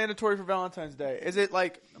 Sex is mandatory for Valentine's Day. Is it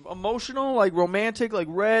like emotional, like romantic, like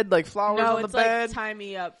red, like flowers No, on the it's bed? like tie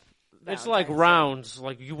me up. It's like Valentine's rounds.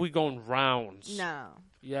 Like we going rounds. Day. No.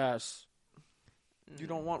 Yes. You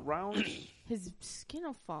don't want rounds? His skin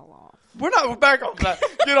will fall off. We're back off that.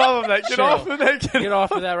 Get off of that. Get Chill. off of that. Get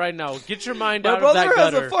off of that right now. Get your mind My out of brother that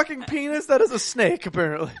has gutter. a fucking penis that is a snake,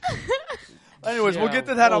 apparently. Anyways, we'll Yeah, get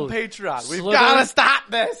to that on whoa. Patreon. We've Slither? got to stop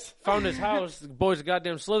this. Found his house. The boy's a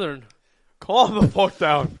goddamn Slytherin. Calm the fuck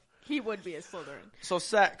down. He would be a Slytherin. So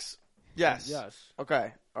sex. Yes. Yes.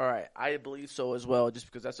 Okay. All right. I believe so as well, just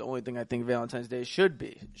because that's the only thing I think Valentine's Day should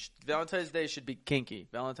be. Valentine's Day should be kinky.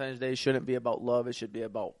 Valentine's Day shouldn't be about love. It should be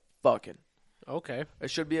about fucking. Okay.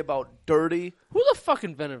 It should be about dirty. Who the fuck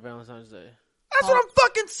invented Valentine's Day? That's what I'm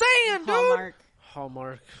fucking saying, dude. Hallmark.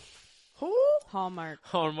 Hallmark. Who? Hallmark.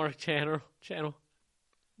 Hallmark channel.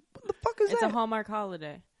 What the fuck is It's that? a Hallmark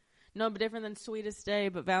holiday. No, but different than Sweetest Day,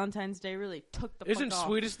 but Valentine's Day really took the Isn't fuck off.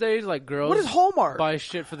 Sweetest Days like girls What is Hallmark? buy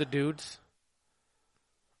shit for the dudes?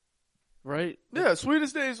 Right? Yeah,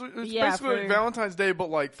 Sweetest Day is it's Yeah, basically like for- Valentine's Day, but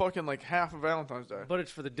like fucking like half of Valentine's Day. But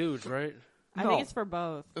it's for the dudes, right? I No. think it's for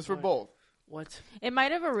both. It's for both. What? It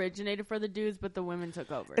might have originated for the dudes, but the women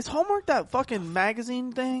took over. Is Hallmark that fucking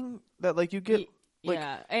magazine thing that like you get? like,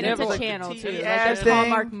 yeah, and they it's have, a like, the channel TV too. Like ad there's thing.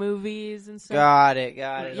 Hallmark movies and stuff. Got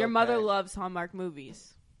it. Your mother loves Hallmark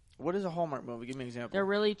movies. What is a Hallmark movie? Give me an example. They're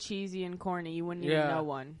really cheesy and corny. You wouldn't even Yeah. know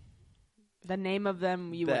one. The name of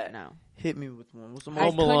them you Bet. wouldn't know. Hit me with one. What's the I most?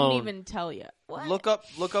 Home Alone. couldn't even tell you. What? Look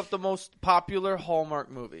up the most popular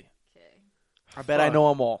Hallmark movie. Okay. I bet I Fuck. know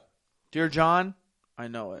them all. Dear John, I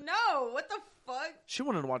know it. No, what the fuck? She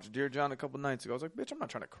wanted to watch Dear John a couple nights ago. I was like, bitch, I'm not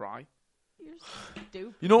trying to cry. You're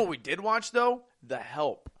stupid. You know what we did watch though? The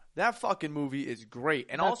Help. That fucking movie is great,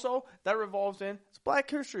 and That's- also that revolves in it's Black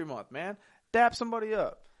History Month, man. Dap somebody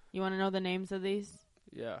up. You want to know the names of these?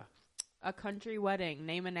 Yeah. A Country Wedding.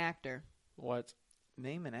 Name an actor. What?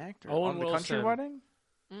 Name an actor Owen on the Country Wilson. Wedding.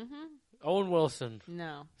 Mm-hmm. Owen Wilson.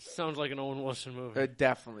 No. Sounds like an Owen Wilson movie. It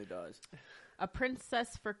definitely does. A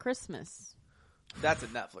Princess for Christmas. That's a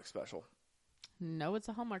Netflix special. No, it's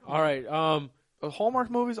a Hallmark movie. All right. Are Hallmark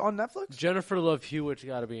movies on Netflix? Jennifer Love Hewitt's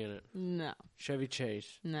got to be in it. No. Chevy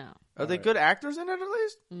Chase. No. Are they right. good actors in it at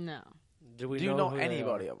least? No. Do we Do you know who they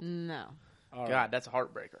anybody are? of them? No. All right. God, that's a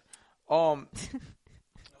heartbreaker.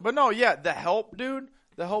 But no, yeah, The Help, dude.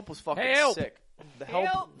 The Help was fucking Help! sick.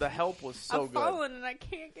 Help! The Help was so I'm good. falling and I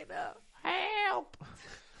can't get up. Help!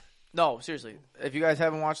 No, seriously. If you guys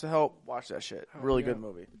haven't watched The Help, watch that shit. Really yeah. good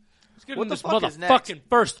movie. Let's get What in the this fuck is motherfucking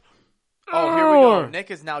first. Oh, here we go. Nick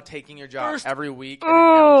is now taking your job First- every week. And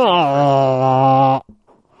announcing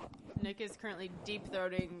Nick is currently deep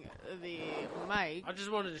throating the mic. I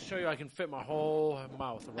just wanted to show you I can fit my whole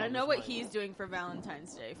mouth around I know this what mic. he's doing for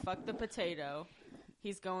Valentine's Day. Fuck the potato.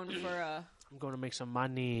 He's going for I'm going to make some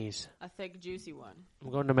monies. a thick, juicy one.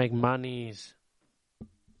 I'm going to make monies.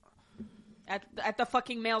 At the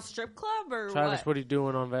fucking male strip club or Travis, what are you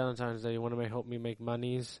doing on Valentine's Day? You want to help me make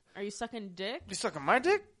monies? Are you sucking dick? You sucking my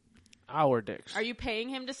dick? Our dicks. Are you paying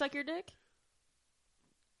him to suck your dick?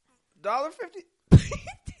 $1.50.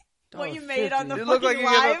 What you made on the You look like fucking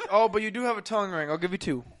you live? give a, but you do have a tongue ring. I'll give you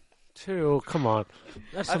 2. Two? Come on.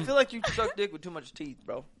 That's I some, feel like you suck dick with too much teeth,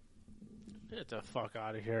 bro. Get the fuck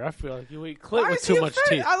out of here. I feel like you eat clit Why with is he too much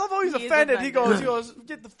offended? teeth. I love how he's He is offended. He offended. goes,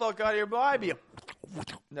 get the fuck out of here, bro. I be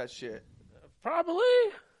that shit. Probably.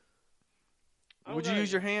 Would you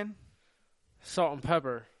use your hand? Salt and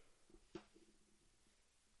pepper?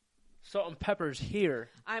 Salt and pepper's here.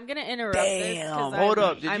 I'm gonna interrupt this. Damn. 'Cause Hold I'm-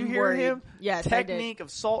 up. Did I'm you hear worried. him? Yes, Technique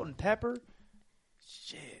of salt and pepper?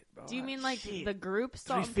 Shit, bro. I did. Do you mean like Shit. the group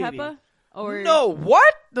Salt and 350. Pepper? Or No,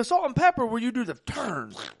 what? The salt and pepper where you do the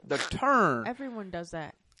turn. The turn. everyone does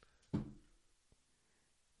that.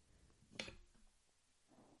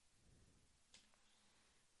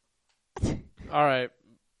 All right.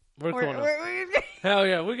 We're cool now. Hell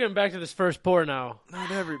yeah. We're getting back to this first pour now.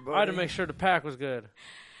 Not everybody. I had to make sure the pack was good.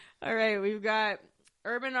 All right, we've got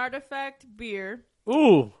Urban Artifact beer,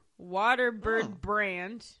 Ooh. Waterbird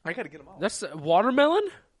brand, I gotta get them out. That's watermelon?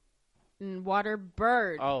 and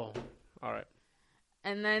Waterbird. Oh. All right.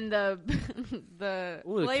 And then the the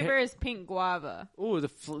Ooh, the flavor is pink guava. Ooh,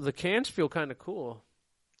 the cans feel kind of cool.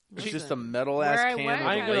 It's Listen, just a metal ass where I can. went, with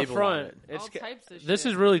I a ain't gonna label on front. it. It's All types of this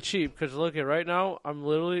shit. is really cheap because look at right now. I'm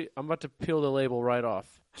about to peel the label right off.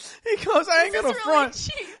 He goes, I ain't This gonna is really front.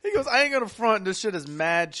 cheap. He goes, I ain't gonna front. This shit is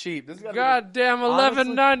mad cheap. This gotta be Goddamn,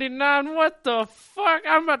 Honestly- $11.99. What the fuck?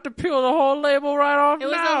 I'm about to peel the whole label right off It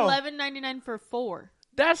was now. $11.99 for 4.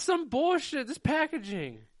 That's some bullshit. This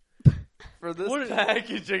packaging. for this What is-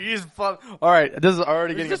 packaging. He's fun. All right, this is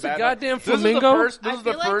already Is getting this a a bad. goddamn This is the flamingo? first. This I is the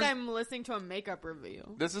feel like first. I'm listening to a makeup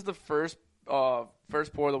review. This is the first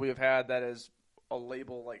pour that we have had that is a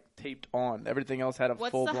label like taped on. Everything else had a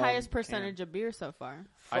What's full. the highest percentage of beer so far?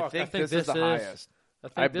 I Fuck, think this is the highest. I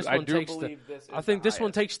think this one do takes believe this. I think this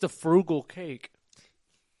one takes the frugal cake.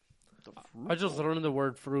 the I just learned the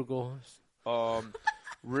word frugal.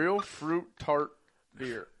 real fruit tart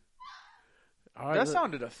beer. All right, That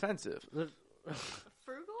sounded offensive.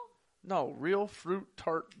 Frugal? No, real fruit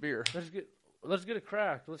tart beer. let's get a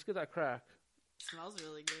crack. Let's get that crack. Smells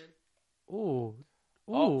really good. Ooh.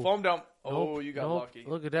 Ooh. Oh, foam down. Oh, Nope, you got nope. lucky.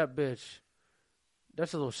 Look at that bitch.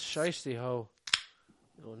 That's a little shiesty hoe.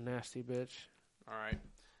 Little nasty bitch. All right.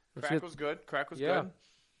 Let's Crack get- was good. Crack was Yeah.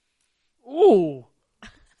 good. Ooh.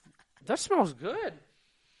 That smells good.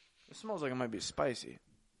 It smells like it might be spicy.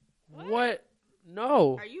 What?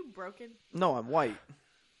 No. Are you broken? No, I'm white.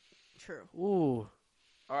 True. Ooh.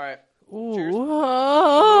 All right.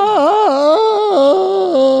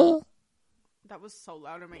 Ooh. That was so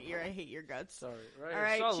loud in my ear. I hate your guts. Sorry. Right. All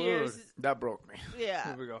right, Salud. cheers. That broke me. Yeah.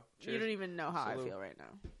 Here we go. You Cheers. don't even know how Salute. I feel right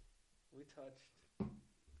now. We touched.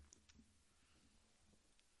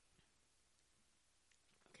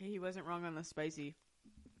 Okay, he wasn't wrong on the spicy.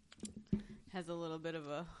 Has a little bit of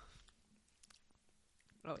a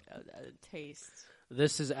taste.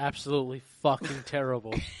 This is absolutely fucking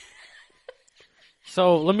terrible.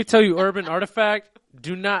 So let me tell you, Urban Artifact,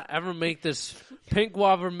 do not ever make this pink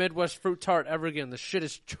guava Midwest fruit tart ever again. The shit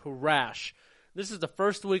is trash. This is the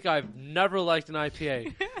first week I've never liked an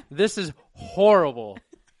IPA. This is horrible.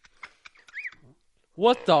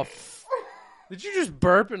 What the Did you just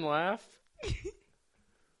burp and laugh?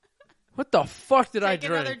 What the fuck did I Take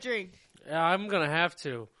drink? another drink. Yeah, I'm gonna have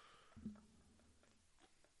to.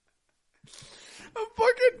 I'm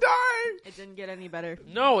fucking dying. It didn't get any better.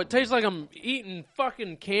 No, it tastes like I'm eating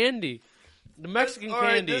fucking candy. The Mexican All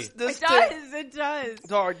right, candy. It does. It does.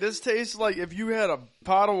 Dog, this tastes like if you had a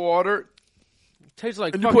pot of water Tastes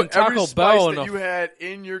like and you fucking put every Taco spice Bell that in you a... had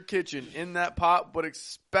in your kitchen in that pot, but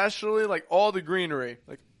especially like all the greenery,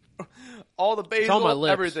 like all the basil, on my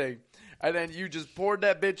lips. everything, and then you just poured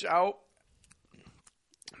that bitch out.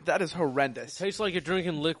 That is horrendous. Tastes like you're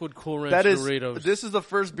drinking liquid Cool Ranch That is. Doritos. This is the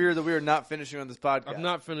first beer that we are not finishing on this podcast. I'm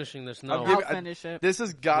not finishing this, I'm no. giving- I'll finish it. This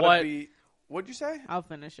has got to What? be. What'd you say? I'll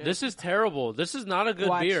finish it. This is terrible. This is not a good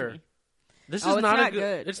Watch beer. me. This Oh, is it's not, a not good,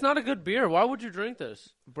 good. It's not a good beer. Why would you drink this?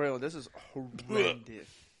 Braylon, this is horrendous.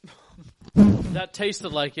 That tasted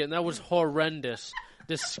like it, and that was horrendous.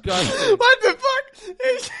 Disgusting. What the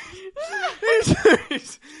fuck?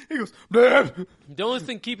 He goes, man. The only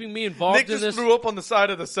thing keeping me involved Nick in just this, threw up on the side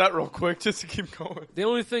of the set real quick just to keep going. the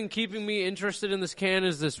only thing keeping me interested in this can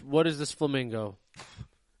is this. What is this flamingo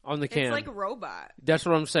on the can? It's like a robot. That's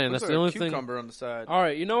what I'm saying. Looks That's like the only a thing. cucumber on the side. All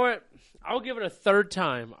right, you know what? I'll give it a third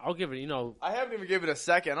time. I'll give it. I haven't even given it a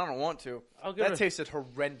second. I don't want to. I'll give That it. tasted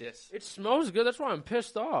horrendous. It smells good. That's why I'm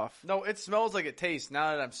pissed off. No, it smells like it tastes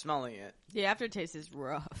now that I'm smelling it. The aftertaste is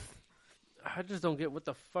rough. I just don't get what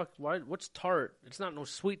the fuck. Why? What's tart? It's not no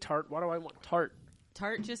sweet tart. Why do I want tart?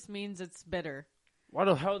 Tart just means it's bitter. Why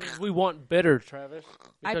the hell do we want bitter, Travis?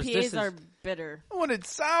 Because IPAs are bitter. I wanted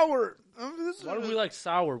sour. Why do we like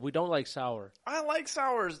sour? We don't like sour. I like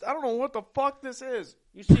sours. I don't know what the fuck this is.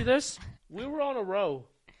 You see this? We were on a row.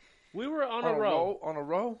 We were on a row. On a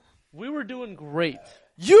row? We were doing great.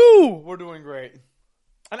 You were doing great.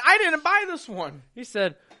 And I didn't buy this one. He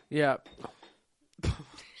said, yeah.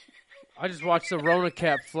 I just watched the Rona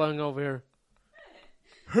cap flying over here.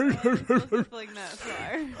 Like that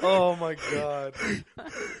far. Oh my god.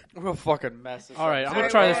 We're a fucking mess. All right, I'm going to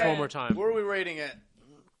Alright, try well, this one more time. Where are we rating it?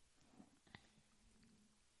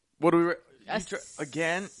 What do we A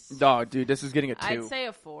again? Dog, dude, this is getting a 2. I'd say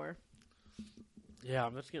a 4. Yeah,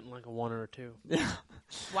 I'm just getting like a 1 or a 2.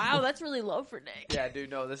 Wow, that's really low for Nick. Yeah, dude,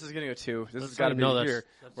 no, this is getting a 2. This has Let's got to be know that's- here.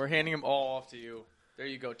 We're handing them all off to you. There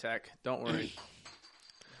you go, Tech. Don't worry.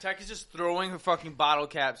 Tech is just throwing her fucking bottle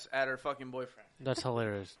caps at her fucking boyfriend. That's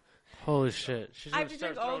hilarious. Holy shit. She's I gonna have to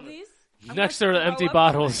start drink all of throwing these? it. Next to the throw empty up?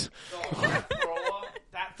 bottles.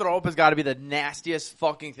 That throw up has got to be the nastiest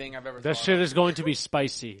fucking thing I've ever That thought shit of. is going to be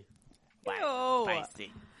spicy. Ew. All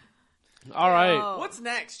right. Ew. What's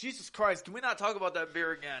next? Jesus Christ, can we not talk about that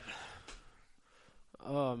beer again?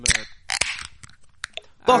 Oh, man.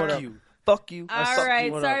 Fuck Alright. you. Fuck you. All Fuck right,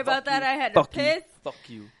 you. What sorry up? about Fuck that. you. I had to Fuck you. piss. Fuck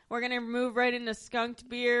you. We're gonna move right into skunked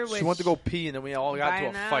beer. Which She went to go pee and then we all got by into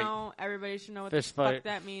a now, fight. everybody should know what Fist the fuck fight.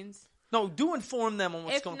 that means. No, do inform them on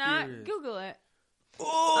what If skunk not, beer is. Google it.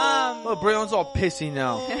 Oh, Braylon's all pissy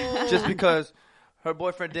now. Just because her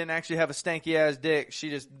boyfriend didn't actually have a stanky ass dick, she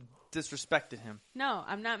just disrespected him. No,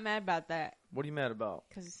 I'm not mad about that What are you mad about?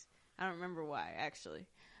 because I don't remember why actually.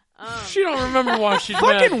 She don't remember why she's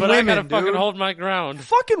Fucking mad, but I women, gotta fucking dude. hold my ground.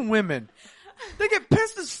 Fucking women. They get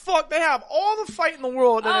pissed as fuck. They have all the fight in the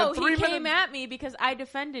world. And Oh, then 3 he minutes. came at me because I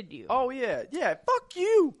defended you. Oh yeah, yeah. Fuck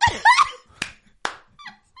you.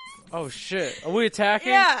 Oh, shit. Are we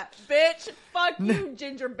attacking? Yeah, bitch. Fuck you,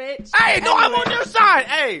 ginger bitch. Hey, no, I'm on Anyway. your side.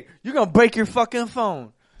 Hey, you're gonna break your fucking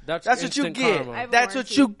phone. That's That's what you instant get. karma. I have a That's what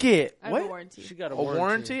warranty. you get. I have What? a warranty. She got A a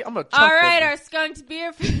warranty? I'm gonna. Chuck All right, that our skunked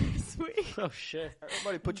beer for this week. Oh, shit. bitch.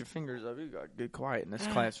 Everybody, put your fingers up. You got get quiet in this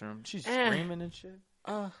classroom. She's screaming and shit.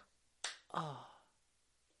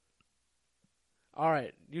 All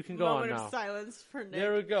right, you can go on Moment now. of silence for Nick.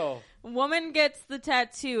 There we go. Woman gets the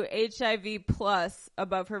tattoo HIV plus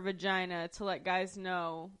above her vagina to let guys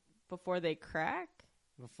know before they crack.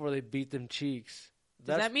 Before they beat them cheeks.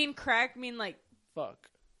 Does that mean crack mean like? Fuck.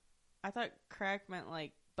 I thought crack meant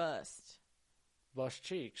like bust. Bust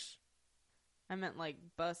cheeks. I meant like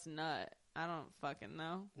bust nut. I don't fucking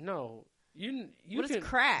know. No. You What can is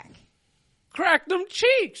crack? crack them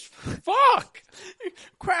cheeks. Fuck.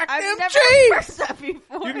 Crack I've them never cheeks. heard that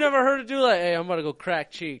before. You've never heard it do that? Hey, I'm gonna go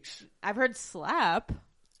crack cheeks. I've heard slap.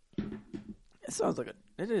 It sounds like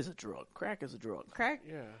it is a drug. Crack is a drug. Crack.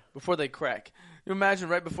 Yeah. Before they crack, you imagine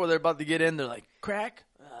right before they're about to get in, they're like crack.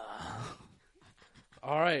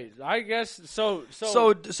 All right. I guess so.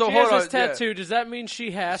 So she hold has on, this tattoo. Does that mean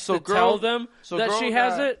she has So to girl- tell them so that girl she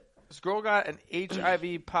has got- it? This girl got an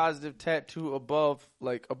HIV positive tattoo above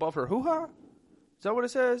her hoo-ha. Is that what it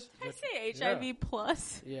says? I say HIV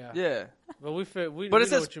plus. Yeah. Yeah, But we but we it know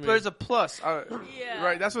says what you mean. there's a plus. Yeah.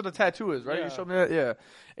 Right. That's what the tattoo is, right? Yeah. You showed me that.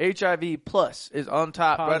 Yeah, HIV plus is on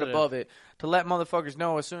top, right Positive. above it, to let motherfuckers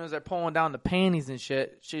know as soon as they're pulling down the panties and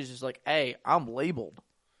shit. She's just like, "Hey, I'm labeled."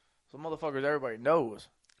 So motherfuckers, everybody knows.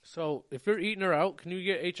 So if you're eating her out, can you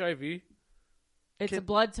get HIV? It's a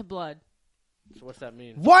blood to blood. So what's that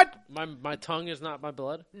mean? What? My tongue is not my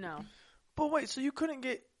blood? No. But wait, so you couldn't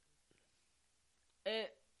get?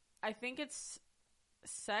 I think it's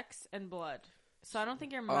sex and blood. So I don't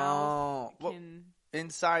think your mouth Well, can.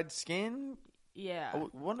 inside skin? Yeah. I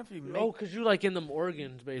wonder if you make. Oh, because you like in them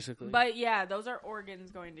organs, basically. But yeah, those are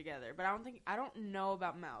organs going together. But I don't know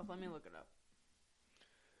about mouth. Let me look it up.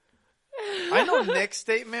 I know Nick's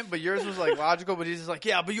statement, but yours was like logical. But he's just like,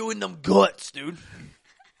 yeah, but you in them guts, dude.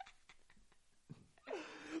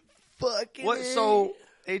 fucking What? So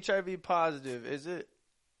HIV positive is it?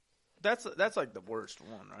 That's like the worst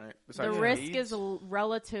one, right? The Besides risk AIDS? is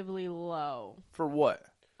relatively low. for what?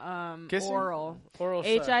 Kissing? oral. Oral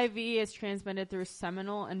sex. HIV is transmitted through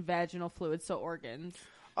seminal and vaginal fluids, so organs.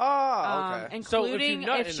 Oh, okay. Including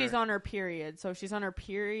nut if in she's her. on her period. So if she's on her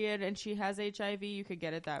period and she has HIV, you could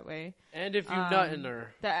get it that way. And if you nut in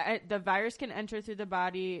her. The virus can enter through the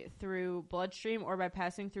body through bloodstream or by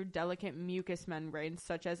passing through delicate mucous membranes,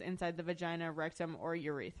 such as inside the vagina, rectum, or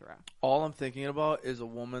urethra. All I'm thinking about is a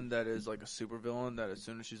woman that is like a supervillain that as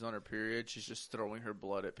soon as she's on her period, she's just throwing her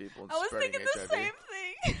blood at people and spreading HIV.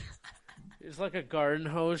 thing. It's like a garden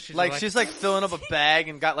hose. She's She's like filling up a bag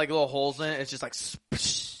and got like little holes in it. It's just like,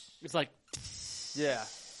 It's like, yeah,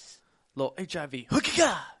 little HIV.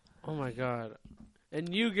 Hookah! oh my god.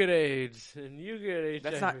 And you get AIDS. And you get HIV.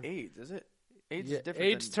 That's not AIDS, is it? AIDS Yeah, is different.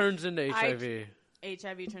 AIDS turns into HIV.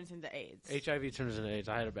 HIV turns into AIDS. HIV turns into AIDS.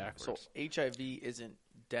 I had it backwards. So HIV isn't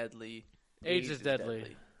deadly. AIDS is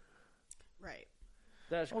deadly. Right.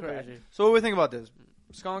 That's Okay. crazy. So what do we think about this?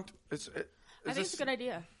 Skunked? I think it's a good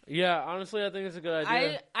idea. Yeah, honestly, I think it's a good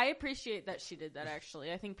idea. I appreciate that she did that,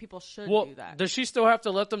 actually. I think people should Well, do that. does she still have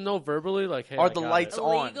to let them know verbally? Like, hey, Are I the got lights it?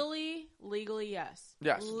 on? Legally, yes.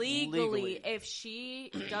 Yes, Legally, legally. if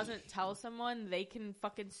she doesn't tell someone, they can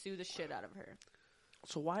fucking sue the shit out of her.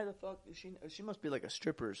 So why the fuck is she? She must be like a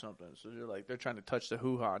stripper or something. So they're trying to touch the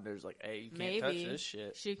hoo-ha and there's like, hey, you can't touch Maybe. this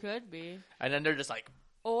shit. She could be. And then they're just like,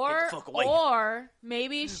 Or, Get the fuck away. or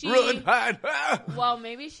maybe she... run, hide, ah! Well,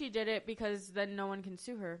 maybe she did it because then no one can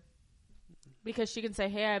sue her. Because she can say,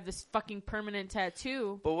 hey, I have this fucking permanent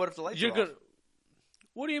tattoo. But what if the lights You're are gonna. off?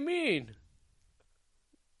 What do you mean?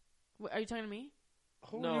 Are you talking to me?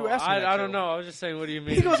 Who are No, you asking that I to? don't know. I was just saying, what do you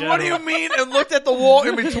mean? He goes, in what do you general? mean? And looked at the wall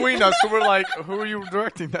in between us. So we're like, who are you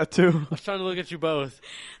directing that to? I was trying to look at you both.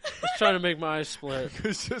 I was trying to make my eyes split. He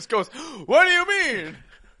just goes, what do you mean?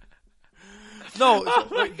 No,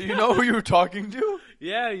 wait, do you know who you were talking to?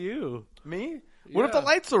 Yeah, you. Me? What if the Yeah.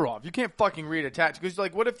 lights are off? You can't fucking read a tattoo. Because,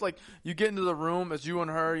 like, what if, like, you get into the room as you and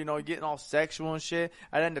her, you know, getting all sexual and shit,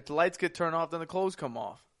 and then if the lights get turned off, then the clothes come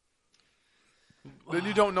off. Then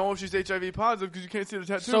you don't know if she's HIV positive because you can't see the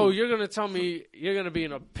tattoo. So you're gonna tell me you're gonna be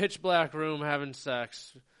in a pitch black room having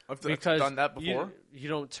sex I've because done that before. you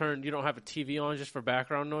don't have a TV on just for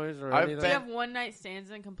background noise or I've anything. Do you been- have one night stands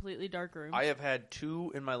in completely dark rooms? I have had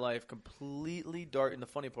two in my life completely dark. And the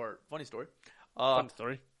funny story. Fun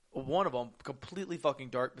story. One of them completely fucking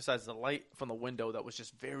dark besides the light from the window that was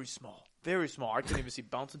just very small. Very small. I couldn't even see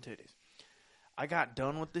bouncing titties. I got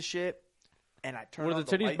done with the shit and I turned Were on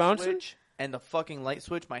the titties light bouncing? switch and the fucking light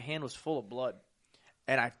switch, my hand was full of blood.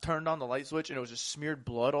 And I turned on the light switch and it was just smeared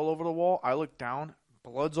blood all over the wall. I looked down,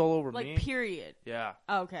 blood's all over like, me. period. Yeah.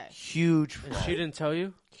 Okay. Huge And flow. she didn't tell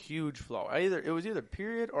you? Huge flow. It was either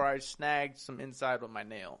period or I snagged some inside with my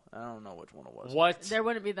nail. I don't know which one it was. What? There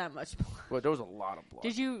wouldn't be that much blood. But there was a lot of blood.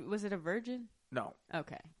 Was it a virgin? No.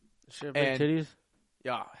 Okay. She have big And- titties?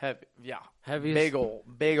 Yeah, heavy. Yeah. Heavies? Big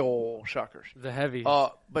ol' shuckers. The heavies.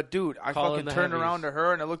 But dude, I Call in fucking the turned heavies. around to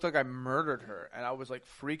her and it looked like I murdered her. And I was like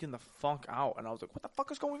freaking the funk out. And I was like, what the fuck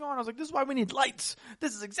is going on? I was like, this is why we need lights.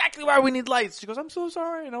 This is exactly why we need lights. She goes, I'm so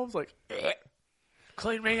sorry. And I was like,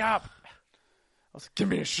 Clean me up. I was like, give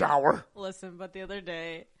me a shower. Listen, but the other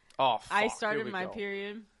day, Oh, fuck. I Here started we my go.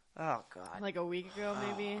 period Oh, God. like a week ago,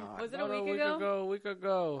 maybe. Was it Not a week ago? Week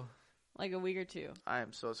ago. Like a week or two. I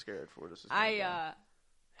am so scared for this. Is gonna go.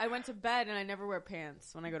 I went to bed and I never wear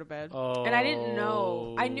pants when I go to bed. Oh. And I didn't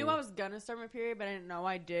know. I knew I was gonna start my period, but I didn't know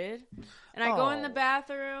I did. And I go in the Oh.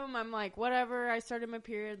 bathroom. I'm like, whatever. I started my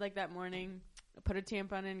period like that morning. I put a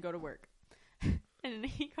tampon in, go to work. And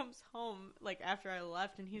he comes home like after I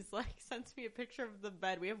left, and he's like, sends me a picture of the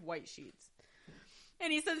bed. We have white sheets,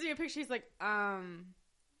 and he sends me a picture. He's like,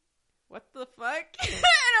 what the fuck? And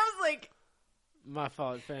I was like, My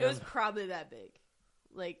fault, fam. it was probably that big,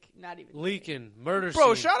 like not even Leaking. Murder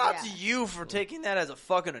Bro, scene. shout out Yeah. to you for taking that as a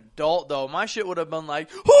fucking adult, though. My shit would have been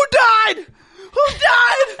like, who died? Who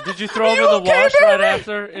died? Did you throw Are him you in the okay, wash right baby?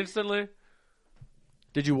 after, instantly?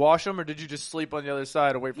 Did you wash them, or did you just sleep on the other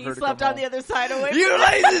side and wait for He her to slept come on the home? other side away. You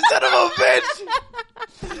lazy son of a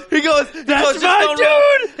bitch! He goes, That's just my don't roll.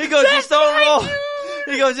 dude! He goes, just don't roll.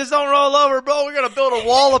 He goes, just don't roll over, bro. We're gonna build a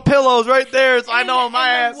wall of pillows right there, so I know my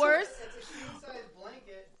and ass. the worst, It's a king-size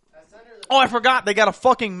blanket. I sent her the Oh, I forgot. They got a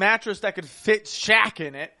fucking mattress that could fit Shaq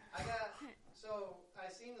in it. So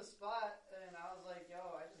I seen the spot and I was like, yo,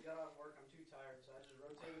 I just got off work. I'm too tired. So I just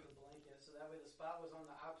rotated the blanket so that way the spot was on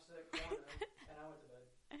the opposite corner and I went to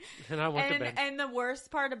bed. And I went to bed. and the worst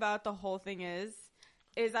part about the whole thing is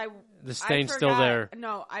The stain's I still forgot- there.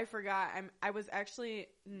 No, I forgot. I was actually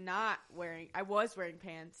not wearing. I was wearing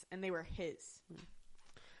pants, and they were his.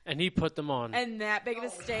 And he put them on. And that big of a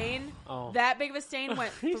stain. Oh. That big of a stain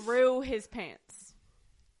went through his pants.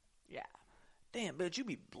 Yeah. Damn, bitch, you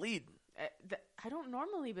be bleeding. I don't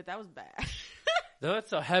normally, but that was bad.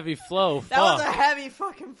 That's a heavy flow. That was a heavy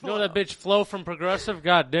fucking You flow. know that bitch Flo from Progressive?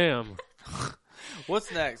 Goddamn.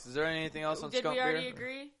 What's next? Is there anything else on Did skunk we already beer?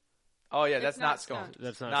 agree? Oh yeah, It's that's not not skunk. skunk.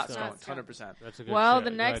 That's not Not skunk. skunk. 100%. That's a good Well, shit. the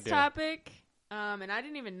Good next idea. topic, and I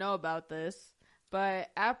didn't even know about this, but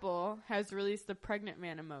Apple has released the pregnant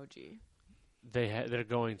man emoji. They're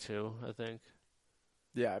going to, I think.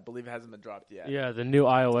 Yeah, I believe it hasn't been dropped yet. Yeah, the new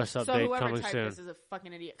iOS So update whoever coming typed soon. this is a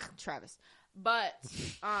fucking idiot, Travis. But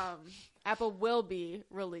Apple will be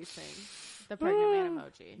releasing the pregnant man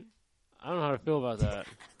emoji. I don't know how to feel about that.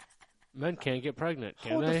 Men can't get pregnant,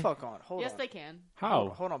 can Hold they? the fuck on. Hold Yes, on. they can. How?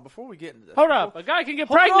 Hold on. Before we get into this. Hold up. A guy can get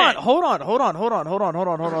Hold pregnant. on. Hold on.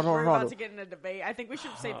 We're about to get in a debate. I think we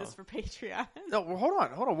should save this for Patreon. No, well, hold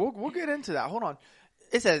on. We'll get into that. Hold on.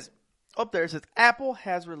 It says up there. It says Apple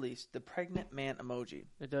has released the pregnant man emoji,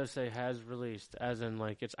 It does say has released, as in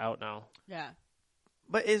like it's out now. Yeah.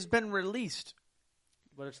 but it's been released.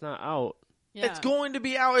 But it's not out. Yeah. It's going to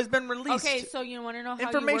be out. It's been released. Okay, so you want to know how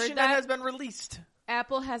Information you word that that? has been released.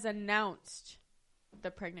 Apple has announced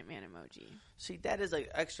the pregnant man emoji. See, that is an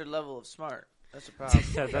extra level of smart. That's a problem.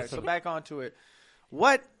 Yeah, Okay, that's so a- back onto it.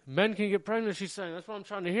 What? Men can get pregnant, she's saying. That's what I'm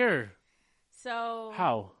trying to hear. So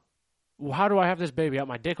How? Well, how do I have this baby? Out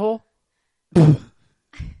my dick hole?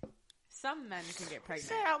 some men can get pregnant.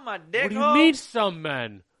 Say out my dick What do you hole. mean some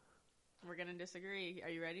men? We're gonna disagree. Are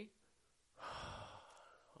you ready?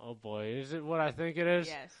 Oh boy, is it what I think it is?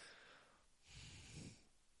 Yes.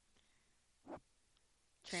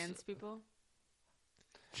 Trans people.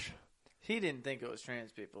 He didn't think it was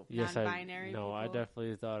trans people. Yes, Non-binary No, I people?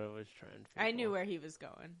 definitely thought it was trans. I people. knew where he was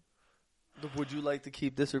going. Would you like to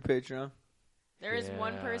keep this for Patreon? There is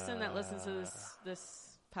one person that listens to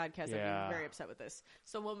this podcast that'd Yeah. be very upset with this.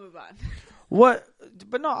 So we'll move on. What?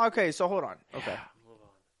 But no. Okay, so hold on. Okay. Move on.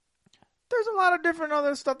 There's a lot of different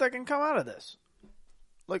other stuff that can come out of this.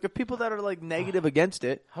 Like the people that are like negative against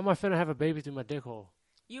it. How am I finna have a baby through my dick hole?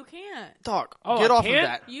 You can't. Talk. Oh, Get I off can't? of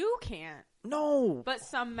that. You can't. No. But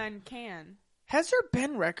some men can. Has there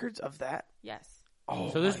been records of that? Yes. Oh,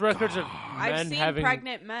 So there's my records God. of I've men seen having.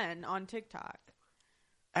 pregnant men on TikTok.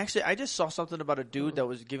 Actually, I just saw something about a dude that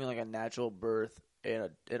was giving like a natural birth in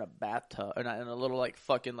a bathtub, in a little like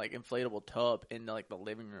fucking like inflatable tub in like the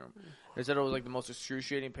living room. They said it was like the most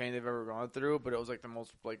excruciating pain they've ever gone through, but it was like the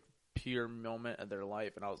most like pure moment of their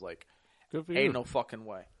life, and I was like, Good for you. ain't no fucking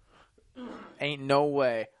way. Ain't no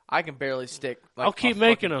way. I can barely stick. Like, I'll keep a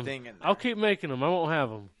making fucking them. thing in there. I'll keep making them. I won't have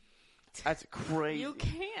them. That's crazy. You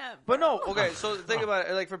can't. But no, bro. okay. So think about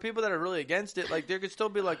it. Like for people that are really against it, like there could still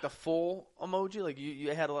be like the full emoji. Like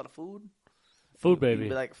you had a lot of food. Food You'd baby.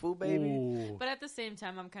 be like food baby. Ooh. But at the same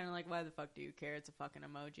time, I'm kind of like, why the fuck do you care? It's a fucking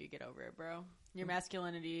emoji. Get over it, bro. Your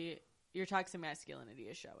masculinity, your toxic masculinity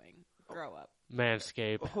is showing. Grow up.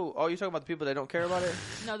 Manscaped. Who? Oh, you talking about the people that don't care about it?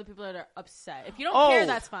 No, the people that are upset. If you don't Oh. care,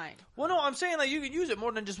 that's fine. Well, no, I'm saying like you can use it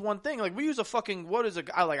more than just one thing. Like we use a fucking like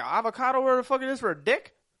an avocado or the fuck it is for a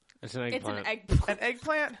dick, It's an It's eggplant. an eggplant. an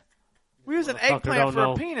eggplant. We use an Motherfucker eggplant don't for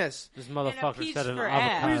know. a penis. This motherfucker peach said an for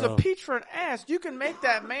ass. We use avocado. a peach for an ass. You can make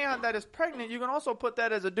that man that is pregnant. You can also put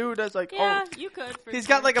that as a dude that's like, Yeah, oh, you could. For he's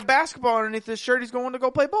sure. got like a basketball underneath his shirt. He's going to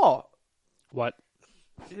go play ball. What?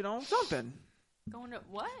 You know, something. Going to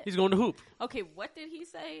what? He's going to hoop. Okay, what did he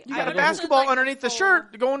say? You I got a understood, basketball like, underneath the full-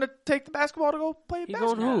 shirt, going to take the basketball to go play He's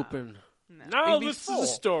basketball. going hooping. No. Now He'd be this full. is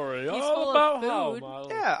a story He's all full of about how. food. Milo.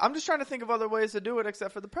 Yeah, I'm just trying to think of other ways to do it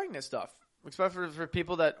except for the pregnant stuff. Except for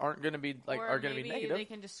people that aren't going to be like Or are going to be maybe negative. they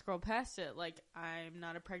can just scroll past it. Like, I'm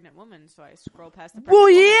not a pregnant woman, so I scroll past the Well,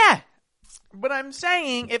 pregnant woman. yeah, but I'm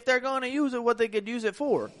saying if they're going to use it, what they could use it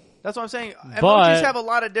for. That's what I'm saying. But- Emojis have a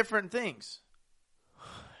lot of different things.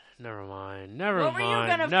 Never mind. Never What were mind. you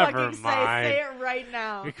gonna Never fucking mind. say? Say it right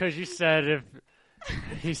now. Because you said if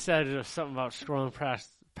he said something about scrolling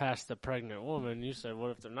past the pregnant woman, you said,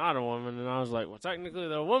 what if they're not a woman? And I was like, well, technically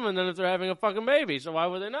they're a woman then if they're having a fucking baby. So why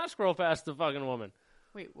would they not scroll past the fucking woman?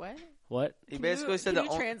 Wait, what? What? He Can basically you, said can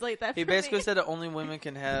that. you translate that. He for basically me? said that only women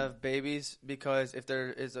can have babies because if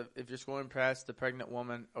you're scrolling past the pregnant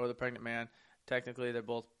woman or the pregnant man, technically they're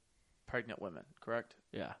both pregnant women. Correct?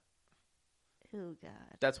 Yeah. Oh God.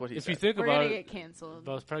 That's what he If said. you think We're about gonna it, get canceled.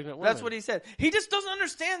 both pregnant women. That's what he said. He just doesn't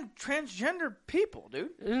understand transgender people,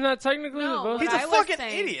 dude. Isn't that technically No, both? what He's a I was fucking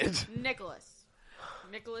saying- idiot.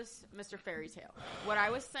 Nicholas, Mr. Fairy Tale. What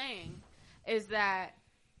I was saying is that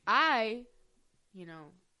I,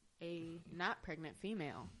 a not pregnant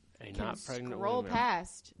female, A can not pregnant scroll woman.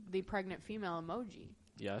 past the pregnant female emoji,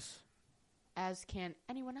 Yes. as can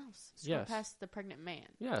anyone else. Scroll Yes. past the pregnant man.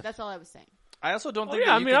 Yes. That's all I was saying. I also don't Oh, think.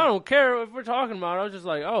 yeah, that I mean, I don't care if we're talking about it. I was just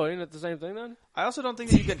like, oh, ain't it the same thing then? I also don't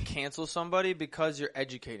think that you can cancel somebody because you're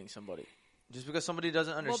educating somebody. Just because somebody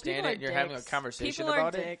doesn't understand it and you're having a conversation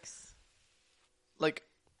about it. Dicks. Like,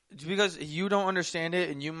 because you don't understand it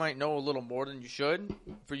and you might know a little more than you should,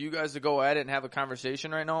 for you guys to go at it and have a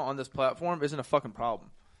conversation right now on this platform isn't a fucking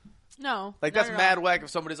problem. No. Like, not that's at mad all. whack if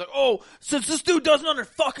somebody's like, oh, since this dude doesn't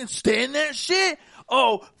fucking stand that shit,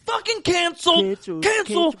 oh, fucking cancel. Cancel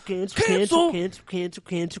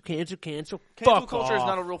Fuck culture is off.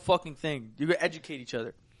 not a real fucking thing. You can educate each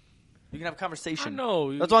other. You can have a conversation. I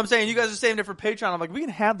know. That's what I'm saying. You guys are saving it for Patreon. I'm like, we can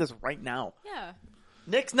have this right now. Yeah.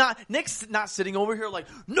 Nick's not sitting over here like,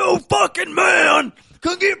 no fucking man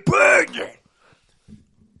can get pregnant.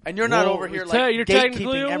 And you're not Well, over here you're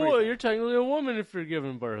technically gatekeeping a everything. you're technically a woman if you're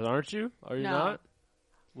giving birth, aren't you? Are you No. not?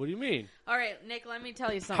 What do you mean? All right, Nick, let me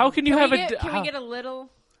tell you something. How can you we have a get, d- Can how- we get a little...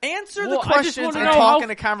 Answer Well, the I just questions wanna and know talk how- in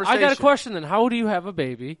a conversation. I got a question then. How do you have a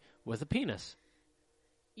baby with a penis?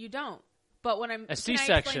 You don't. But when I'm... A Can I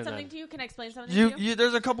C-section, explain something then. to you? Can I explain something to you? You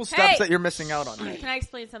there's a couple steps Hey! that you're missing out on. Can I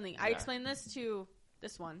explain something? I explained this to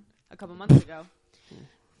this one a couple months ago.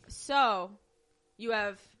 So, you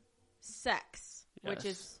have sex, which Yes.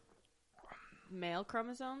 is male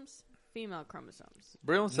chromosomes, female chromosomes.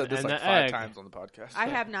 Braylon said this And like the 5 egg. times on the podcast. I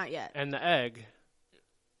have not yet. And the egg.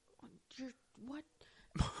 You're, what?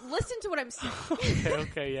 Listen to what I'm saying.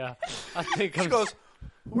 Okay, yeah. I think She I'm. goes,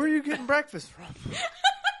 where are you getting breakfast from?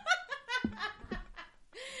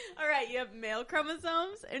 All right, you have male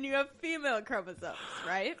chromosomes and you have female chromosomes,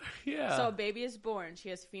 right? Yeah. So a baby is born. She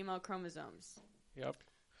has female chromosomes. Yep.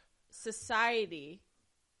 Society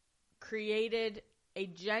created a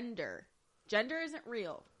gender. Gender isn't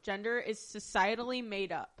real. Gender is societally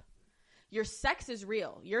made up. Your sex is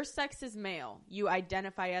real. Your sex is male. You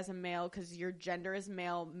identify as a male because your gender is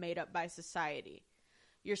male, made up by society.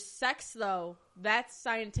 Your sex, though, that's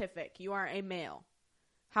scientific. You are a male.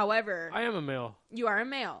 However, I am a male. you are a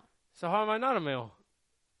male. So how am I not a male?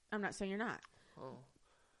 I'm not saying you're not. Oh.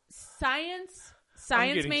 Science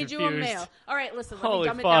getting made you a confused. male. All right, listen, let Holy me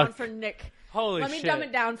dumb it down fuck. for Nick. Holy Let me shit. dumb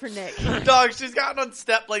it down for Nick. Dog, she's gotten on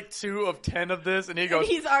step like 2 of 10 of this, and he goes,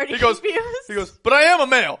 And he's already he goes, confused. He goes, but I am a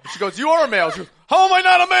male. She goes, you are a male. She goes, how am I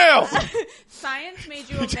not a male? Science made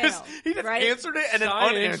you a He male. just right? answered it and then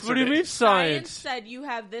Science? unanswered What do you it. mean Science science? said you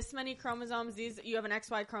have this many chromosomes. You have an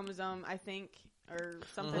XY chromosome, I think, or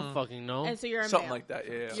something. I don't fucking know. And so you're a Something male. like that,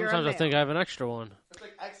 yeah. You're a Sometimes I male. think I have an extra one. It's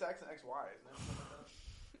like XX and XY, isn't it?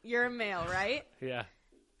 You're a male, right? Yeah.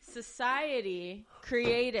 Society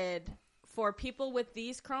created for people with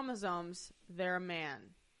these chromosomes, they're a man.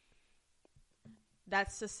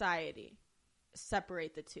 That's society.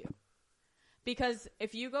 Separate the two. Because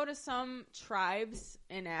if you go to some tribes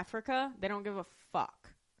in Africa, they don't give a fuck.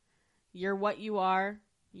 You're what you are.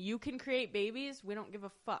 You can create babies. We don't give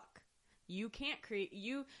a fuck. You can't create.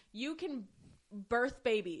 You can birth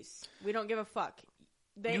babies. We don't give a fuck.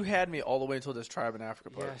 You had me all the way until this tribe in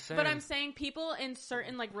Africa part. Yeah, same. But I'm saying people in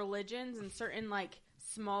certain like religions and certain like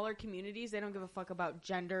smaller communities, they don't give a fuck about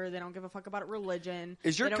gender. They don't give a fuck about religion.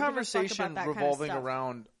 Is your They don't give a fuck conversation about that kind of revolving stuff.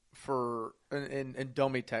 around for in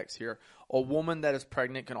dummy text here? A woman that is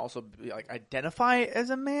pregnant can also be like identify as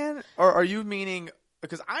a man, or are you meaning?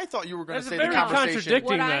 Because I thought you were going to That's say very the conversation.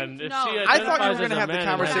 contradicting What then. I'm- If no. she I thought you were identifies gonna as a have the man and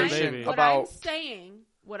has a conversation baby. about-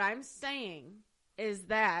 What I'm saying is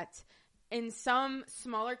that in some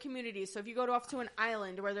smaller communities, so if you go off to an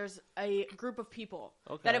island where there's a group of people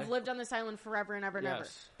Okay. that have lived on this island forever and ever and ever,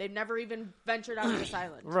 Yes. they've never even ventured out of this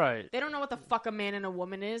island. Right. They don't know what the fuck a man and a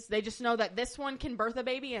woman is. They just know that this one can birth a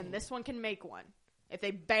baby and this one can make one if they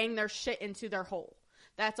bang their shit into their hole.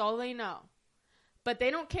 That's all they know. But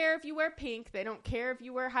they don't care if you wear pink. They don't care if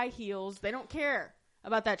you wear high heels. They don't care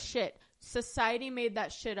about that shit. Society made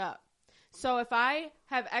that shit up. So if I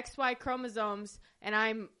have XY chromosomes and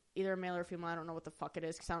I'm either a male or female, I don't know what the fuck it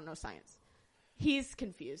is because I don't know science. He's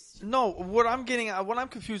confused. No, what I'm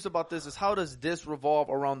confused about this is how does this revolve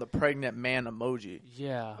around the pregnant man emoji?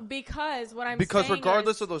 Yeah. Because what I'm Because saying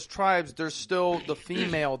regardless is, of those tribes, there's still the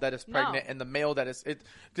female that is pregnant No. and the male that is it.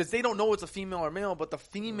 Because they don't know it's a female or male, but the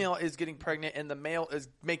female is getting pregnant and the male is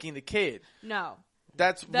making the kid. no.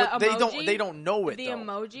 That's The what emoji- they don't know it. The though.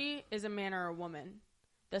 emoji is a man or a woman.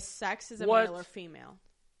 The sex is a What? male or female.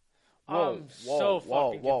 Whoa, I'm whoa, so whoa,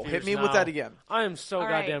 fucking whoa! confused Hit me now. with that again. I am so All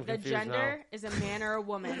right, goddamn the confused gender is a man or a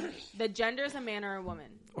woman. The gender is a man or a woman.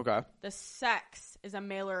 Okay. The sex is a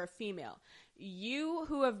male or a female. You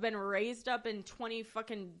who have been raised up in 20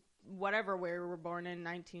 fucking whatever, where we were born in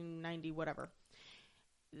 1990, whatever.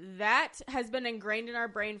 That has been ingrained in our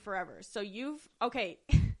brain forever. So okay.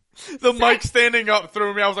 The mic standing up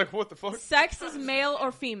threw me. I was like, what the fuck? Sex is male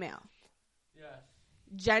or female.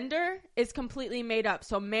 Gender is completely made up.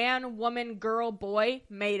 So man, woman, girl, boy,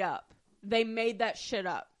 made up. They made that shit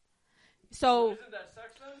up. So Isn't that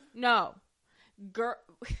sex then? no, girl,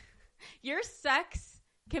 your sex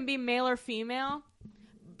can be male or female,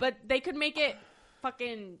 but they could make it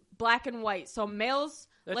fucking black and white. So males,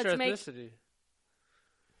 That's let's your make ethnicity.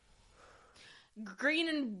 green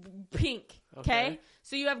and pink. Okay?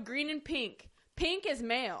 So you have green and pink. Pink is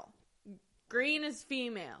male. Green is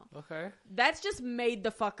female. Okay. That's just made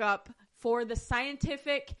the fuck up for the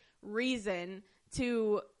scientific reason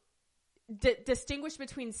to distinguish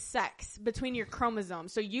between sex, between your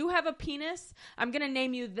chromosomes. So you have a penis, I'm going to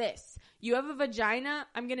name you this. You have a vagina,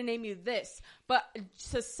 I'm going to name you this. But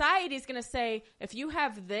society is going to say, if you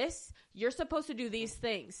have this, you're supposed to do these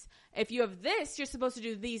things. If you have this, you're supposed to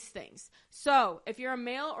do these things. So if you're a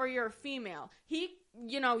male or you're a female,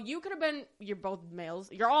 you could have been, you're both males,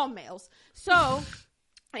 you're all males. So,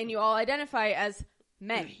 and you all identify as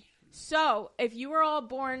men. So if you were all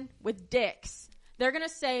born with dicks, they're going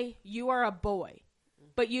to say you are a boy.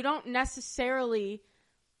 But you don't necessarily,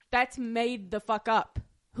 that's made the fuck up.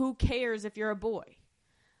 Who cares if you're a boy?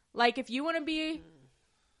 Like, if you want to be,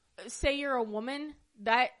 say you're a woman,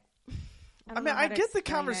 that... I get the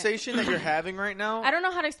conversation that you're having right now. I don't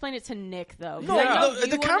know how to explain it to Nick, though. No,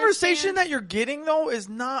 the conversation that you're getting, though, is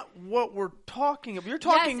not what we're talking about. You're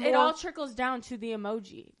talking yes, more... it all trickles down to the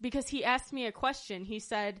emoji. Because he asked me a question. He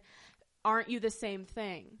said, aren't you the same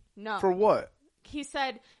thing? No. For what? He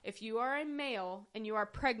said, if you are a male and you are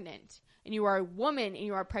pregnant, and you are a woman and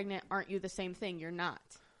you are pregnant, aren't you the same thing? You're not.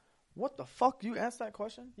 What the fuck? You asked that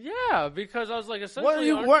question? Yeah, because I was like,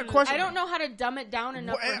 essentially... What question? I don't know how to dumb it down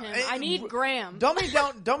enough for him. I need Graham. Dumb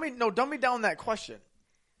me down that question.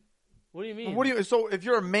 What do you mean? So if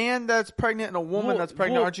you're a man that's pregnant and a woman that's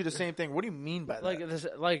pregnant, well- aren't you the same thing? What do you mean by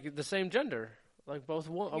that? Like the same gender. Like both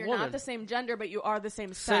a You're woman. not the same gender, but you are the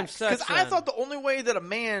same Same sex. sex. Because I thought the only way that a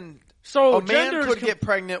man gender could get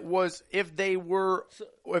pregnant was if they were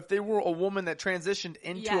a woman that transitioned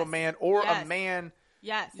into Yes. a man, or Yes. a man.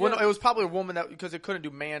 Yes. Well, no, it was probably a woman that, because it couldn't do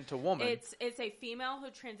man to woman. It's a female who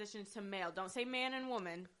transitions to male. Don't say man and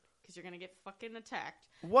woman, because you're going to get fucking attacked.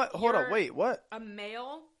 What? Hold on. You're Wait. What? A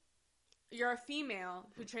male, you're a female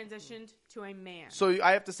who transitioned to a man. So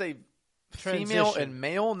I have to say female Transition. and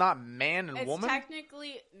male, not man and It's woman?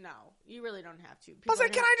 technically, no, you really don't have to. I was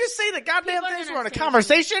like, can I just say the goddamn People are things? gonna We're on a understand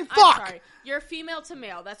conversation? you. Fuck! I'm sorry. You're female to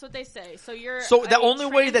male. That's what they say. So you're So the a only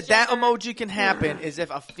way that transgender emoji can happen is if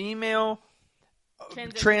a female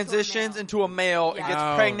transitions transitions into a male and Yeah. gets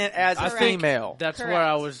Oh, pregnant as I a think female. That's Correct. where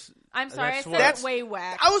I was... I'm sorry, I That's said what- it That's- way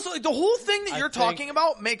whack. I was like, the whole thing that I you're think- talking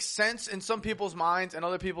about makes sense in some people's minds and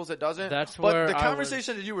other people's it doesn't. That's but where the I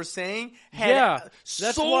conversation that you were saying had Yeah,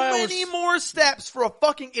 that's so why I was- many more steps for a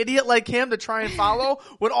fucking idiot like him to try and follow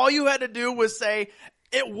when all you had to do was say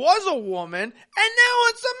it was a woman and now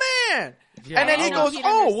it's a man. Yeah, and then he I No, goes, he'd oh,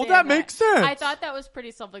 well, understand that makes sense. I thought that was pretty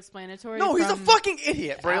self-explanatory. No, he's a from- fucking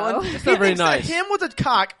idiot, Braylon. Oh. He It's not very thinks that nice. him with a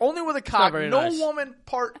cock, only with a cock, very no nice. woman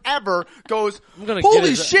part ever goes, I'm gonna get holy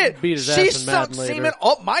his- shit, beat his she ass in Madden sucked later." semen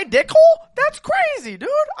up my dick hole? That's crazy, dude.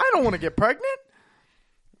 I don't want to get pregnant.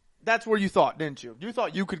 That's where you thought, didn't you? You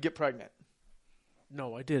thought you could get pregnant.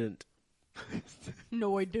 No, I didn't.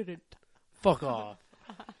 No, I didn't. Fuck off.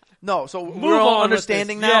 No, so Move we're all on with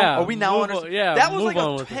understanding this. now? Yeah, Are we now move understanding? on- yeah, that was move like on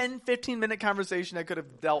a with it. 10, 15-minute conversation I could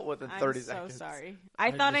have dealt with in 30 I'm so seconds. sorry.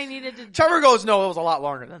 I thought I needed to. Trevor goes, no, it was a lot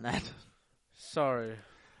longer than that. Sorry.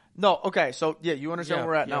 No, okay, so yeah, you understand Yeah,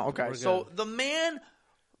 where we're at yeah, now. Okay, we're so good. the man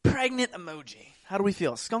pregnant emoji. How do we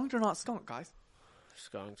feel? Skunked or not skunked, guys?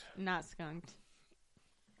 Skunked. Not skunked.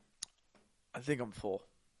 I think I'm full.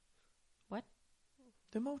 What?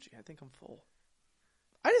 The emoji. I think I'm full.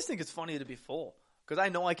 I just think it's funny to be full because I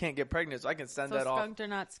know I can't get pregnant, so I can send So that off. skunked or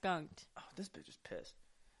not skunked? Oh, this bitch is pissed.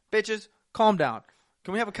 Bitches, calm down.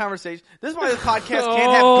 Can we have a conversation? This is why this podcast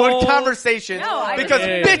can't have good conversations No, I because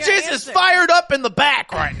didn't hear your bitches is answer. fired up in the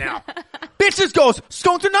back right now. Bitches goes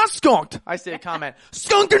skunked or not skunked. I say a comment.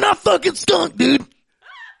 Skunked or not fucking skunked, dude.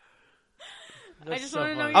 I just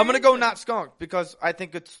wanna know I'm gonna go not skunked because I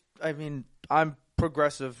think it's. I mean, I'm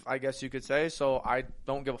progressive, I guess you could say. So I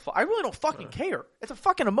don't give a fuck. I really don't fucking care. It's a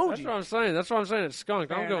fucking That's emoji. what I'm saying. That's what I'm saying. It's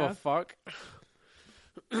skunked. I Fair don't give a enough. fuck.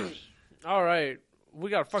 All right. We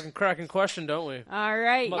got a fucking cracking question, don't we? All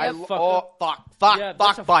right. I- Yep. Oh fuck, Yeah, fuck, that's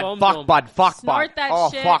fuck, a bud, foam fuck, dome. bud, fuck, Snort bud. that Oh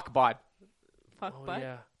shit. fuck, bud. Fuck Oh, butt.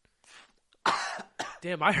 yeah.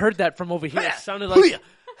 Damn, I heard that from over here. It sounded like... Hoo-ya.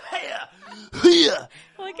 Hey-ya. Hoo-ya.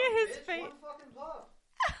 Look at his face. One fucking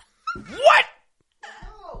puff. What?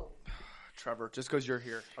 No. Trevor, just because you're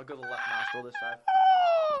here, I'll go to the left nostril this time.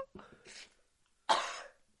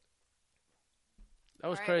 That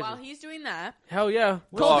was All right, crazy. while he's doing that, Hell yeah.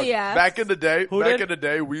 Colby Dog, asks. back in the day, Who back did? in the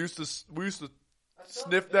day, we used to I saw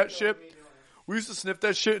sniff the that video shit. of me doing it. We used to sniff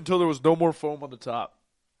that shit until there was no more foam on the top.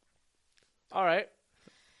 All right.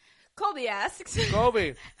 Colby asks.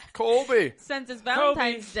 Colby. Colby. Since it's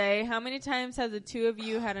Valentine's Day, how many times have the two of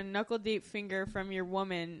you had a knuckle deep finger from your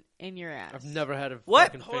woman in your ass? I've never had a What?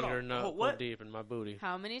 fucking Hold finger on. knuckle What? deep in my booty.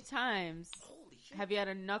 How many times have you had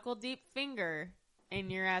a knuckle deep finger in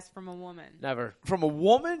your ass from a woman? Never. From a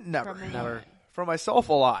woman? Never. From a Never. woman. From myself,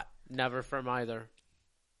 a lot. Never from either.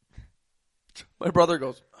 My brother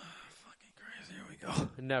goes, "Oh, fucking crazy, here we go.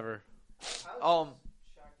 Never. I was Um,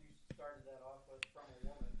 shocked you started that off with from a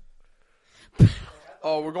woman.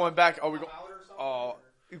 oh, we're going back. Oh, we go. Out or something, Oh,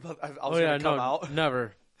 or- I was Oh, going yeah, to come no. out.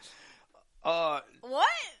 Never. What?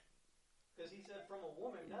 Because he said from a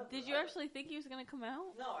woman. Never. Did you actually think he was going to come out?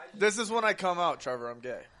 No, I just, This is when I come out, Trevor. I'm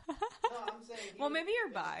gay. no, I'm saying. Well, maybe you're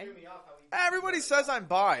it just bi. threw me off how he- Everybody says I'm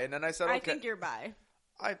bi, and then I said, okay. I think you're bi.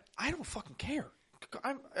 I don't fucking care.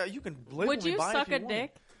 You can label Would me you bi suck if you a want.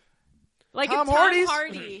 dick? Like Tom if Tom Hardy's?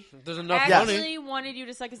 Hardy There's enough actually money. wanted you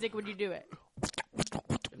to suck his dick, would you do it?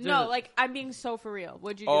 There's No, a- like I'm being so for real.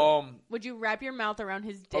 Would you do it? Um. Would you wrap your mouth around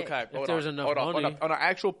his dick? Okay. Hold there was on. enough Hold on. money. On an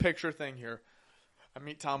actual picture thing here, I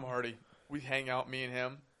meet Tom Hardy. We hang out, me and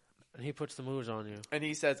him, And he puts the moves on you. and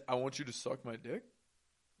he says, "I want you to suck my dick."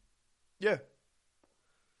 Yeah.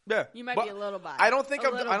 Yeah. You might But be a little bi. I don't think A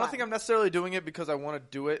I'm. little I don't bi. think I'm necessarily doing it because I want to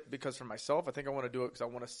do it because for myself. I think I want to do it because I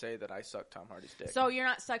want to say that I suck Tom Hardy's dick. So you're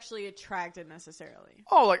not sexually attracted necessarily,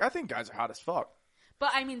 Oh, like I think guys are hot as fuck. but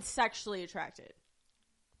I mean sexually attracted.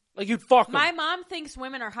 Like you'd fuck him. My mom thinks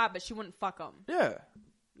women are hot, but she wouldn't fuck them. Yeah.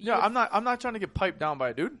 Yeah. I'm not trying to get piped down by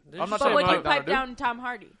a dude. Did I'm you not say trying But to would you pipe down a pipe dude. down Tom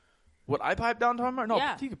Hardy? Would I pipe down Tom Hardy? No,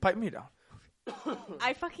 Yeah. he could pipe me down.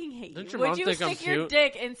 I fucking hate Didn't you. your Would mom you think I'm stick your cute?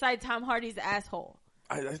 dick inside Tom Hardy's asshole?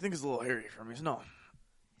 I think it's a little hairy for me. So no.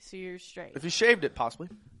 So you're straight. If he shaved it, possibly.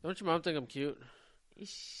 Don't your mom think I'm cute?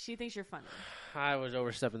 She thinks you're funny. I was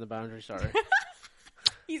overstepping the boundary. Sorry.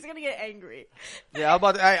 He's gonna get angry. Yeah,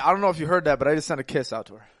 I don't know if you heard that, but I just sent a kiss out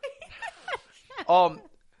to her.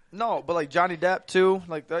 No, but like Johnny Depp too.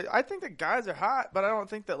 Like I think that guys are hot, but I don't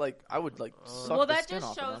think that like I would like suck Well, the that skin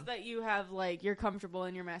just off of shows them. that you have like you're comfortable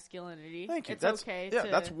in your masculinity. Thank you. It's That's okay. Yeah,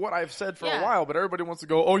 to... that's what I've said for Yeah. a while, but everybody wants to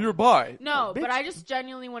go, "Oh, you're bi." No, bitch. but I just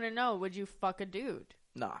genuinely want to know: would you fuck a dude?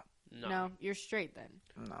 Nah. No, you're straight then.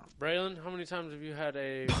 No. Braylon, how many times have you had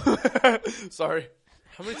a? Sorry.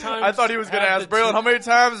 How many times? I thought he was going to have ask the Braylon, two- how many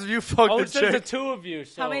times have you fucked Oh, a it says the chick? two of you.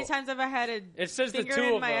 So How many times have I had a It says the finger two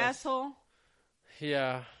in of my us. asshole?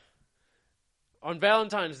 Yeah. On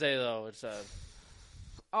Valentine's Day, though, it said.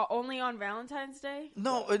 Only on Valentine's Day?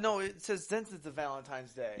 No, it says since it's a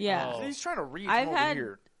Valentine's Day. Yeah. Oh. He's trying to read I've over had-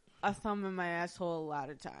 here. A thumb in my asshole a lot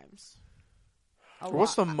of times.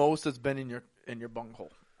 What's the lot. most that's been in your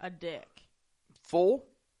bunghole? A dick. Full?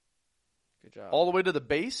 Good job. All the way to the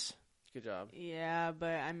base? Good job. Yeah, but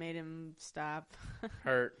I made him stop.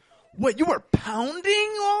 Hurt. Wait, you were pounding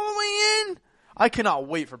all the way in? I cannot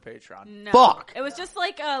wait for Patreon. No. Fuck. It was just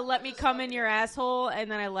like let me come in your asshole, and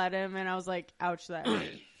then I let him, and I was like, ouch, that hurt.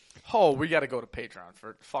 Oh, we got to go to Patreon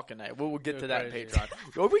for fucking night. We'll get to You're that in crazy.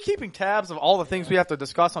 Patreon. Are we keeping tabs of all the things we have to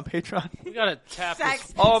discuss on Patreon? We gotta tap Sex,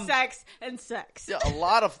 this. sex, and sex. Yeah, a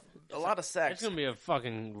lot of sex. It's gonna be a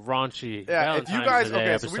fucking raunchy. Yeah, if you Valentine's guys, Day okay,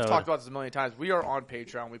 episode. so we've talked about this a million times. We are on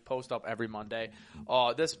Patreon. We post up every Monday.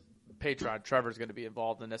 This Patreon, Trevor's going to be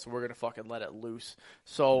involved in this. We're going to fucking let it loose.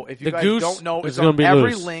 So if you The guys goose don't know, is it's gonna on be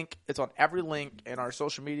every loose. link. It's on every link in our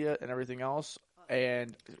social media and everything else.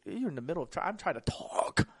 And you're in the middle of. I'm trying to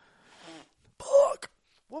talk. Fuck.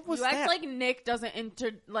 What was You that? act like Nick doesn't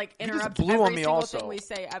just interrupt blew every on me single also. thing we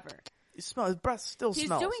say ever. You smell his breath still He's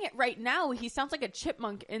smells. doing it right now. He sounds like a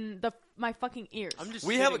chipmunk in my fucking ears. I'm just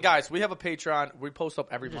We sitting have guys. We have a Patreon. We post up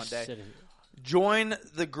every here. Just Monday. sitting. Join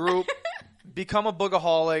the group. Become a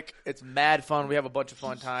boogaholic. It's mad fun. We have a bunch of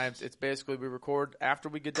fun times. It's basically we record after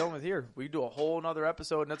we get done with here. We do a whole nother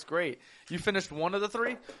episode, and that's great. You finished one of the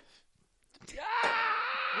three?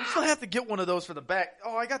 We still have to get one of those for the back.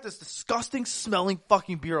 Oh, I got this disgusting smelling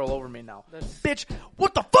fucking beer all over me now. Bitch,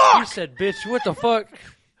 what the You fuck? said, "Bitch, what the fuck?"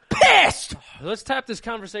 Pissed! Let's tap this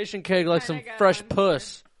conversation keg like some Kinda got fresh on.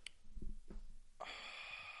 puss.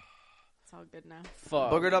 It's all good now.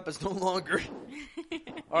 Fuck. Boogered up is no longer.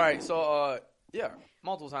 All right, so, yeah,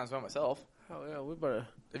 multiple times by myself. Oh yeah, we better.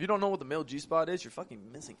 If you don't know what the male G-spot is, you're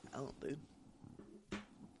fucking missing out, dude.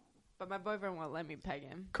 But my boyfriend won't let me peg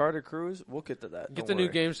him. Carter Cruz, we'll get to that. Get Don't the new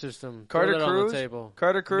worry. game system. Carter Throw that Cruz? on the table.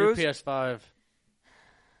 Carter Cruz? New PS5.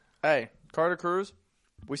 Hey, Carter Cruz,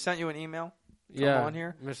 we sent you an email. Yeah, on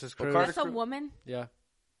here. Mrs. But Cruz. Carter That's a Cruz- woman? Yeah.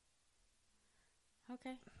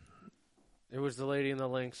 Okay. It was the lady in the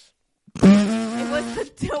Lynx.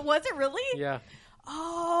 Was it really? Yeah.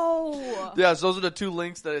 Oh. Yes, those are the 2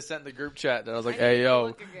 links that I sent in the group chat. That I was like, I need "Hey, to yo,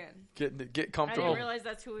 look again. get I comfortable." didn't realize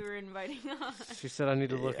that's who we were inviting on. She said I need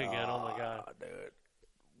to look again. Oh my god.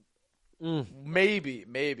 Dude.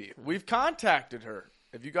 Maybe. We've contacted her.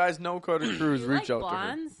 If you guys know Carter Cruz, You reach like out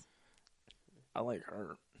blondes? to her. I like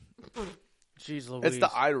her. Jeez Louise. It's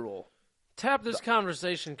the eye roll. Tap this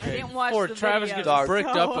conversation, Kate, didn't watch before the Travis video, gets Dog. bricked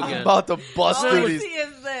so- up I'm again. about to bust What through is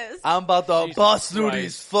these. this? I'm about to Jesus bust through Christ.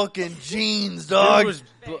 these fucking jeans, There dog. was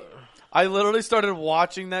I literally started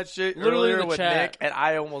watching that shit Literally in earlier the with chat. Nick, and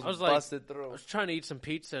I almost I was like- busted I through. was trying to eat some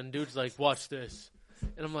pizza, and dude's like, "Watch this,"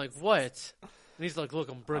 and I'm like, "What?" And he's like, "Look,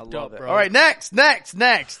 I'm I bricked love up, it. bro." All right, next.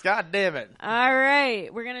 God damn it. All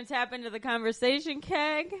right, we're gonna tap into the conversation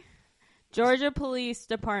keg. Georgia Police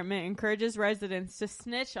Department encourages residents to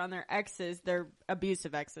snitch on their exes, their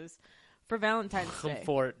abusive exes, for Valentine's I'm Day.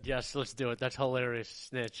 for it. Yes, let's do it. That's hilarious.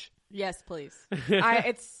 Snitch. Yes, please.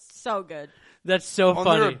 It's so good. That's so On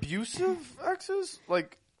their funny. abusive exes?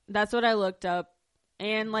 Like, That's what I looked up,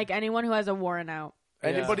 and like anyone who has a warrant out.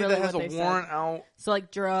 anybody Really that has what a they said. warrant out, So like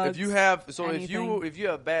drugs. if you have, anything. if you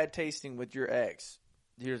have bad tasting with your ex,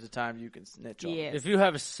 here's the time you can snitch on them. Yes. If you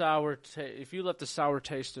have a sour, if you left a sour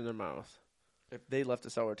taste in their mouth, If they left a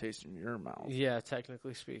sour taste in your mouth. yeah,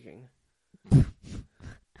 technically speaking.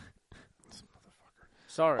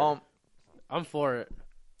 Sorry, I'm for it.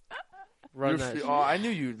 Run that. shit. I knew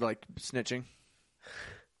you'd like snitching.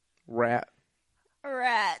 Rat.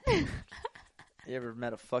 rat. You ever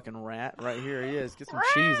met a fucking rat? Right here he is. Get some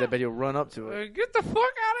cheese. I bet he'll run up to it. Get the fuck out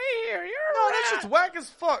of here! You're No, that shit's whack as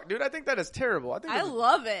fuck, dude. I think that is terrible. I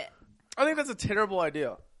love it. I think that's a terrible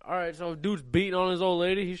idea. All right, so if dude's beating on his old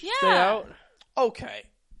lady, he should stay Yeah. out. Okay.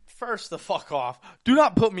 First the fuck off. Do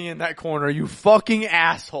not put me in that corner, you fucking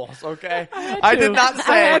assholes, okay? I did not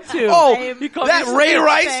say had to. Oh, Same. He called that me Ray same.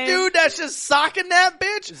 Rice Same. dude that's just socking that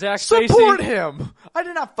bitch? Zach Support Spacey. him. I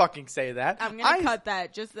did not fucking say that. I'm gonna cut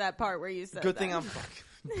that. Just that part where you said. Good that. thing I'm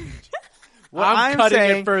fucking. I'm cutting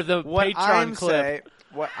it for the Patreon clip.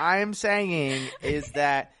 What I'm saying is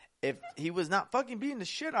that if he was not fucking beating the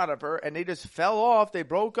shit out of her and they just fell off, they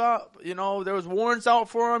broke up, you know, there was warrants out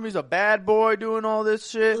for him, he's a bad boy doing all this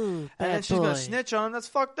shit, and then bad she's boy. gonna snitch on him, that's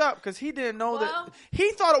fucked up, because he didn't know Well- that,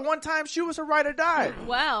 he thought at one time she was her ride or die.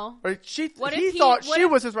 Well, Or What he if thought what she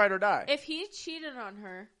if- was his ride or die. if he cheated on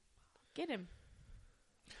her, get him.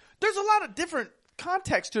 There's a lot of different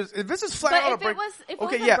context to this. If this is flat But out a if break, it was, if it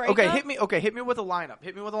okay, was a yeah, breakup, okay, hit me with a lineup.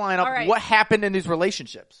 Hit me with a lineup. All right. What happened in these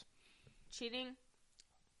relationships? cheating,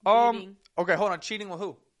 Um, beating, okay, hold on. Cheating with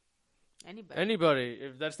who? anybody. Anybody,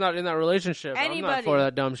 if that's not in that relationship, I'm not Anybody. for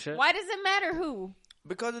that dumb shit. Why does it matter who?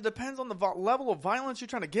 Because it depends on the level of violence you're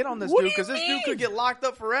trying to get on this What dude. do Because you this dude mean? could get locked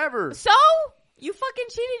up forever. So you fucking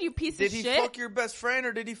cheated, you piece Did of he shit. fuck your best friend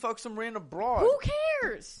or did he fuck some random broad? Who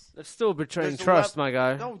cares? That's still betraying There's a trust, lev- my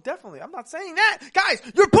guy. No, definitely. I'm not saying that. Guys,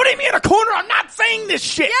 you're putting me in a corner. I'm not saying this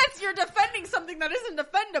shit. Yes, you're defending something that isn't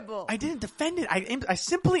defendable. I didn't defend it. I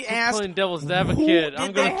simply asked. Playing devil's who advocate. did I'm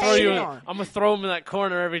they gonna throw you. cheat on? I'm gonna throw him in that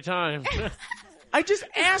corner every time. I just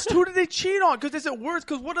asked who did they cheat on? Because is it worse?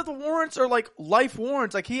 Because what if the warrants are like life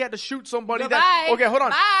warrants? Like he had to shoot somebody that. Goodbye. Okay, hold on.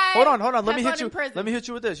 Bye. Hold on. Let Have me fun hit you. in prison. Let me hit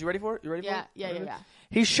you with this. You ready for it? You ready for Yeah, it? yeah.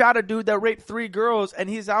 He shot a dude that raped 3 girls, and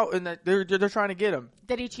he's out, and they're trying to get him.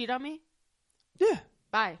 Did he cheat on me? Yeah.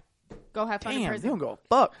 Bye. Go have fun in Damn, you prison. don't go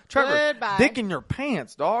fuck. Trevor, Goodbye. dick in your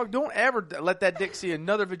pants, dog. Don't ever let that dick see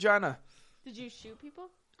another vagina. Did you shoot people?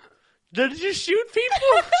 Did you shoot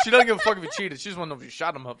people? She doesn't give a fuck if you cheated. She just want to know if you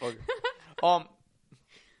shot him, motherfucker. I'm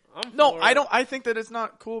No, for I it. don't. I think that it's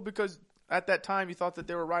not cool because at that time you thought that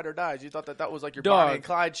they were ride or dies. You thought that was like your Dog. Bonnie and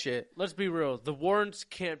Clyde shit. Let's be real. The warrants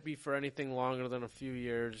can't be for anything longer than a few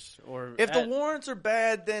years. Or If the warrants are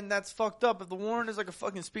bad, then that's fucked up. If the warrant is like a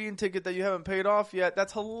fucking speeding ticket that you haven't paid off yet,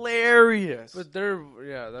 that's hilarious. but they're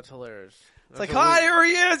that's hilarious. It's like, hi, here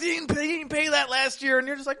he is. He didn't pay that last year, and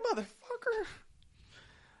you're just like, motherfucker.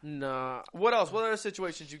 Nah, What else? What other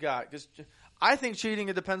situations you got? Because I think cheating,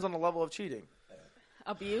 it depends on the level of cheating.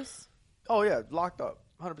 Abuse? Oh, yeah, locked up.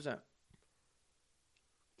 100%.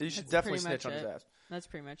 You should That's definitely pretty much snitch on his it. ass. That's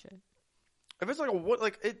pretty much it. If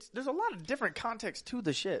it's there's a lot of different context to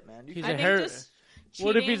the shit, man. You He's can a I her- think just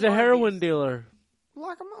what if cheating he's a or heroin abuse. dealer?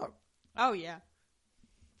 lock him up. Oh, yeah.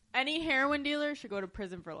 Any heroin dealer should go to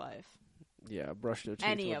prison for life. Yeah, brush their teeth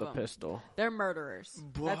Any with of a them. pistol. They're murderers.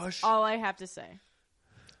 Brush. That's all I have to say.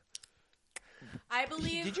 I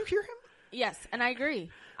believe... Did you hear him? Yes, and I agree.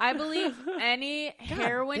 I believe any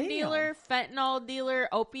heroin damn. dealer, fentanyl dealer,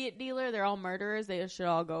 opiate dealer, they're all murderers. They should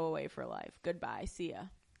all go away for life. Goodbye. See ya.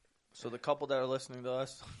 So the couple that are listening to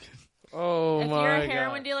us, Oh if my you're a god.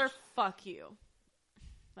 heroin dealer, fuck you.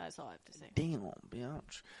 That's all I have to say. Damn,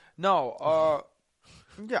 bitch. No,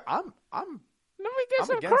 yeah, I'm Let me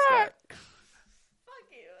I'm against that. Fuck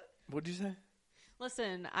you. What'd you say?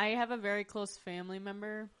 Listen, I have a very close family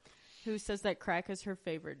member who says that crack is her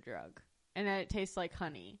favorite drug and that it tastes like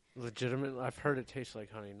honey. Legitimate. I've heard it tastes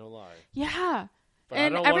like honey. No lie. Yeah. But I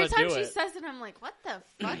and don't every wanna time do she it. says it, I'm like, what the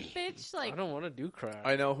fuck, bitch? Like, I don't want to do crack.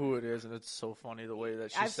 I know who it is, and it's so funny the way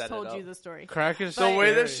that she I've set told it up. you the story. Crack is The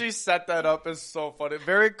way that scary. she set that up is so funny.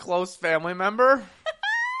 Very close family member.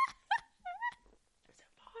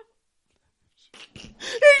 He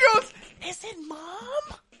goes, "Is it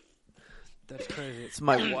mom?" That's crazy. It's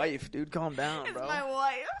my wife, dude. Calm down, It's bro. my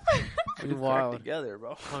wife. We do Wild. crack together,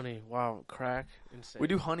 bro. Honey. Wow. Crack. Insane. We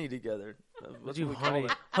do honey together. We That's do what we call honey.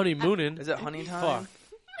 it. Honeymooning. Is it honey time?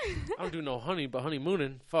 Fuck. I don't do no honey, but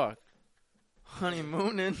honeymooning. Fuck.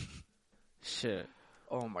 Honeymooning. Shit.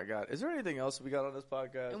 Oh my god. Is there anything else we got on this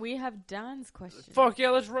podcast? We have Don's question. Fuck yeah,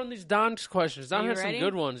 let's run these Don's questions. Don Are you has some ready?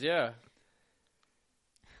 good ones, yeah.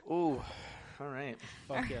 Ooh. All right.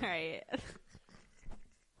 All Fuck yeah. right.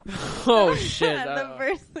 Oh shit. The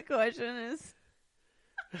first question is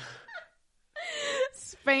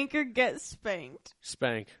spank or get spanked?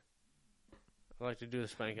 Spank. I like to do the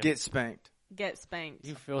spanking. Get spanked. Get spanked.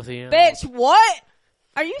 You filthy animal. Bitch, what?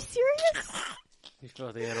 Are you serious? You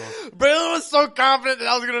filthy animal. Braylon was so confident that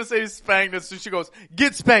I was gonna say spanked, and so she goes,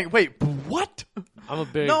 "Get spanked." Wait, what? I'm a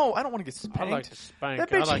big. No, I don't want to get I spanked. like to spank. That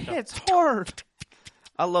bitch I like hits hard.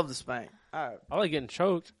 I love the spank. I like getting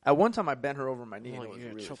choked. At one time, I bent her over my knee, and I'm it like, was yeah,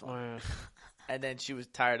 really choke fun. my ass. And then she was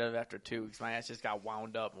tired of it after 2 weeks. My ass just got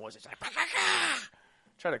wound up and was just like,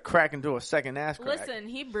 try to crack into a second ass crack. Listen,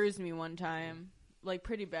 he bruised me one time, like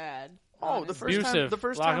pretty bad. Oh, the first Abusive.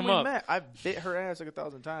 time Lock we him up. met, I bit her ass like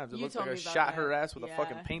 1,000 times. It You looks like told I me about shot that. her ass with a Yeah.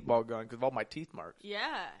 fucking paintball gun because of all my teeth marks.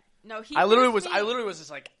 Yeah. No, he. I literally bruised me- was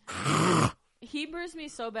just like, He bruised me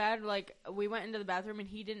so bad. Like we went into the bathroom and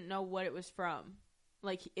he didn't know what it was from.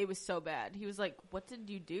 Like it was so bad. He was like, "What did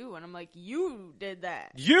you do?" And I'm like, "You did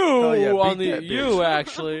that." You Oh, yeah, on beat the that you bitch.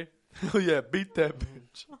 actually oh yeah, beat that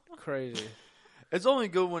bitch. crazy. It's only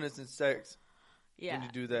good when it's in sex Yeah. when you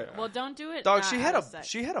do that. Well, don't do it. Dog, not she had out a of sex.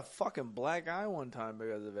 she had a fucking black eye one time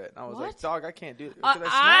because of it. And I was like, What? dog, I can't do it.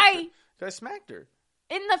 eye? I smacked her.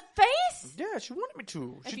 In the face. Yeah, she wanted me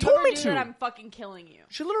to. If She you told ever me do to. that, I'm fucking killing you.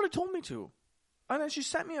 She literally told me to. And then she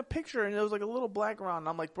sent me a picture, and it was like a little black round. And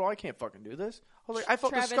I'm like, bro, I can't fucking do this. I was like, I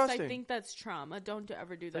felt Travis, disgusting. I think that's trauma. Don't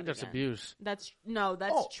ever do I that. think that's again. abuse. That's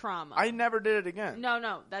Oh, trauma. I never did it again.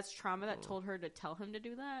 No, that's trauma that told her to tell him to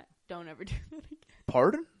do that. Don't ever do that again.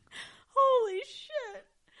 Pardon? Holy shit!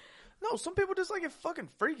 No, some people just like it fucking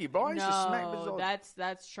freaky, bro. I used to smack bitches No, all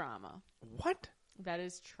that's trauma. What? That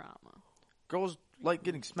is trauma. Girls like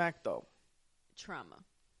getting smacked, though. Trauma.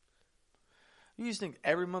 You just think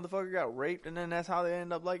every motherfucker got raped, and then that's how they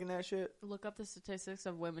end up liking that shit? Look up the statistics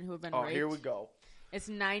of women who have been Oh, raped. here we go. It's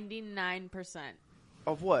 99%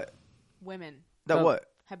 Of what? women That Oh. what?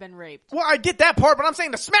 have been raped. Well, I get that part, but I'm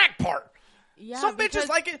saying the smack part. Yeah, Some because- bitches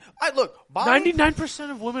like it. I look, body, 99%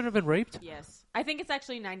 of women have been raped. Yes, I think it's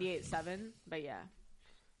actually 98.7. But yeah,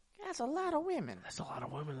 That's a lot of women. That's a lot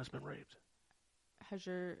of women that's been raped. has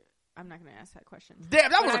your? I'm not going to ask that question.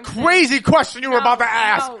 Damn, that But was a I'm saying- crazy question you were No, about to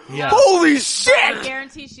ask. no, Yeah. Holy I shit,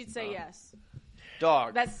 guarantee she'd say yes.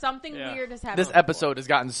 dog! That something Yeah. weird has happened. This episode has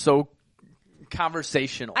gotten so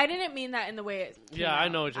conversational. I didn't mean that in the way it. Came Yeah, I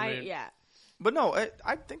out. know what you mean. Yeah. But no,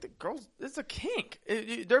 I think the girls, it's a kink.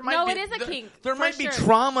 There might No, be, it is a there- kink, There for might be sure.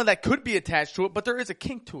 trauma that could be attached to it, but there is a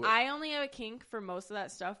kink to it. I only have a kink for most of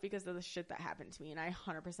that stuff because of the shit that happened to me, and I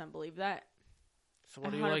 100% believe that. So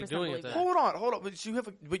what do you like 100% doing with believe that? Hold on.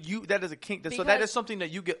 But you that is a kink. So that Because- is something that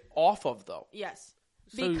you get off of, though. Yes.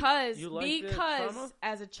 So Because you like the trauma?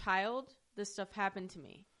 as a child, this stuff happened to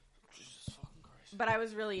me. But I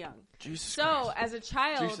was really young. Jesus So Christ. as a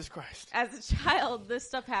child, Jesus Christ. as a child, this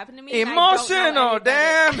stuff happened to me. and I don't know Emotional any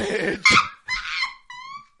better. damage.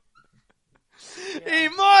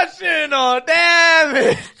 Emotional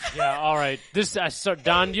damage. Yeah, all right.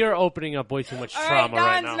 Don, you're opening up way too much All right, trauma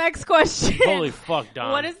right Don's now. next question. Holy fuck,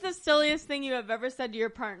 Don. What is the silliest thing you have ever said to your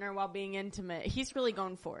partner while being intimate? He's really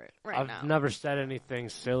going for it right I've now. never said anything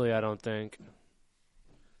silly, I don't think.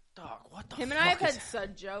 Dog, what the Him and fuck I have had is-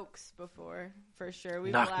 said jokes before, for sure.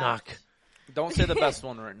 We've Knock, laughed. knock. Don't say the best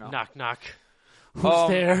one right now. Knock, knock. Who's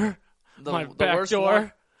there? My back worst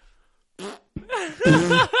door. one-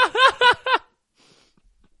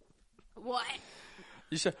 What?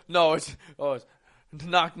 You said no. It's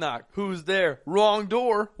knock knock. Who's there? Wrong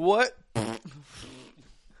door. What?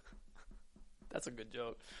 That's a good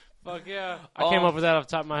joke. Fuck yeah. I came up with that off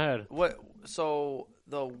the top of my head. What? So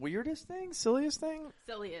the weirdest thing, silliest thing.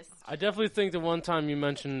 Silliest. I definitely think the one time you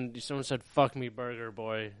mentioned someone said "fuck me, burger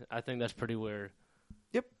boy." I think that's pretty weird.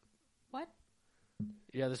 What?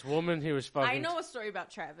 Yeah, this woman he was fucking. I know a story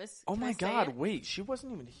about Travis. Oh Can my I say God! it? Wait, she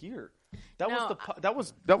wasn't even here. That No, that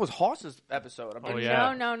was Hoss's episode. I'm Oh, pretty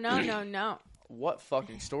yeah. No. What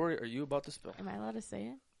fucking story are you about to spill? Am I allowed to say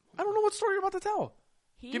it? I don't know what story you're about to tell.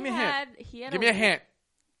 He Give me a had, He had Give me a hint.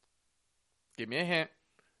 Give me a hint.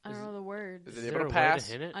 I don't know the words. Is Is it there able a to way pass?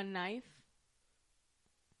 hit it? A knife.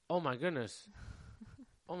 Oh my goodness.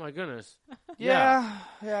 Oh my goodness. Yeah,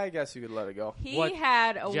 I guess you could let it go. He What?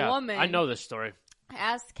 had a Yeah, woman I know this story.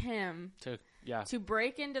 ask him Yeah. to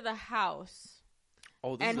break into the house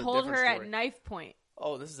Oh, this and is a hold different her story. at knife point.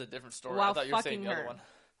 Oh, this is a different story. While I thought you were saying fucking the other her. one.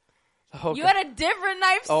 Okay. You had a different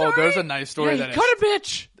knife story? Oh, there's a knife story Yeah, that you cut a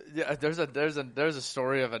bitch. yeah, there's a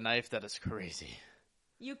story of a knife that is crazy.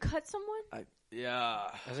 You cut someone? Yeah.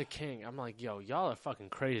 As a king, I'm like, yo, y'all are fucking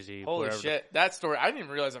crazy. Holy wherever. shit! That story I didn't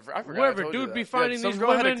even realize. I forgot. Wherever I told you dude that. be finding some these girl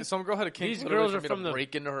women, some girl had a king. these literally girls for are me from to the-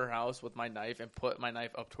 break into her house with my knife and put my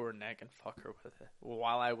knife up to her neck and fuck her with it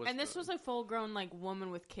while I was. And this was a full grown like woman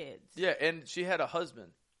with kids. yeah, and she had a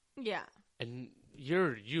husband. Yeah. And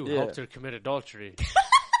you Yeah. helped her commit adultery.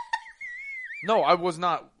 No, I was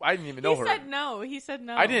not. I didn't even know her. He said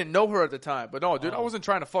no. I didn't know her at the time, but no, dude, I Oh. wasn't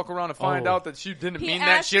trying to fuck around and find Oh. out that she didn't He mean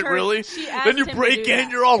that asked shit. her- Really? she Then asked you him to break do in,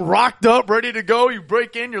 that. you're all rocked up, ready to go. You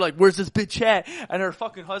break in, you're like, "Where's this bitch at?" And her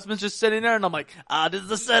fucking husband's just sitting there, and I'm like, "This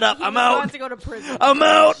is a setup. He I'm was about out. to go to prison. I'm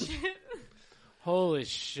out." Holy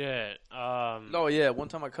shit. Oh yeah, one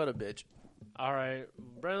time I cut a bitch. All right,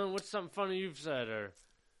 Brennan, what's something funny you've said, or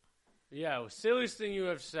yeah, silliest thing you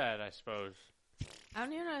have said, I suppose. I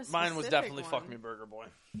don't even know. A Mine was specific definitely one. "fuck me, burger boy."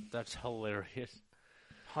 That's hilarious.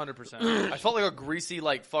 100%. I felt like a greasy,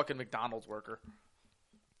 like fucking McDonald's worker.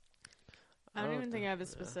 I don't Oh, even think I have a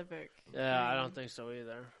specific. Yeah, I don't think so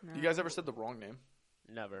either. No. You guys ever said the wrong name?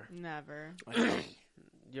 Never. Never.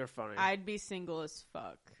 You're funny. I'd be single as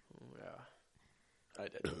fuck. Yeah. I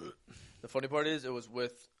did. The funny part is, it was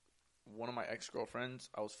with one of my ex-girlfriends.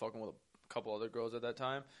 I was fucking with a couple other girls at that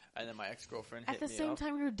time, and then my ex-girlfriend hit At the me same up.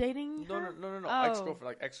 time, you were dating No, her? no. Oh.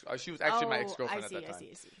 Ex-girlfriend, like she was actually my ex-girlfriend I see, at that time.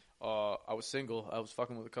 I see. I was single. I was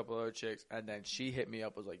fucking with a couple other chicks, and then she hit me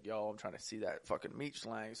up. Was like, "Yo, I'm trying to see that fucking meat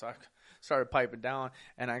slang." So I started piping down,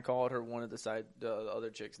 and I called her one of the other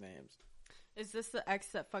chicks' names. Is this the ex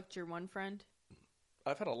that fucked your one friend?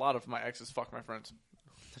 I've had a lot of my exes fuck my friends.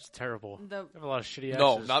 That's terrible. The I have a lot of shitty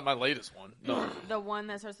No, exes. not my latest one. No, the one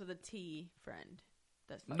that starts with a T friend.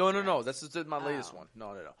 That fucked no. your ex. This is my latest Oh. one.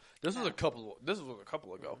 No. This was a couple. This was a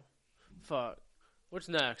couple ago. Fuck. What's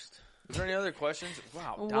next? Is there any other questions?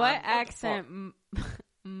 Wow. Don, What the fuck? accent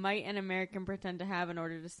might an American pretend to have in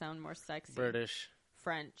order to sound more sexy? British.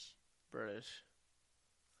 French. British.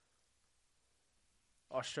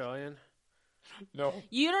 Australian. No.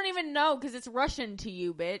 You don't even know because it's Russian to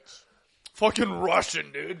you, bitch. Fucking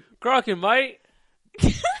Russian, dude. Crockett, mate.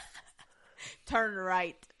 Turn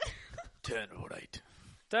right. Turn right.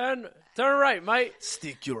 Turn right, mate.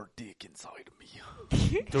 Stick your dick inside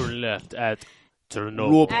me. Turn left at turn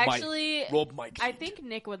Rob over. Actually, Rob Mike. I think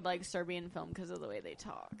Nick would like Serbian film because of the way they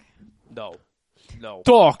talk. No.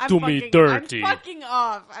 Talk I'm to fucking, me dirty. I'm fucking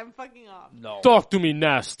off. No. Talk to me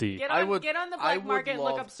nasty. Get I on, would- get on the I black would market and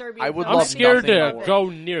look love- up Serbian I would film. I'm love scared nothing to more. go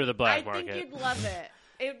near the I black think market. you'd love it.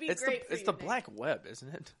 It would be It's great for it's you, the Nick. black web,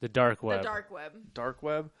 isn't it? The dark web. The dark web. Dark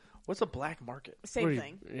web. What's a black market? What Same do you-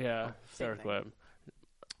 thing. Yeah, Same dark thing. web.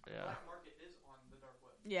 Yeah. Black market is on the dark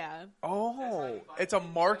web. Yeah. Oh, it's a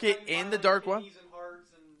market in the dark web. Kidneys and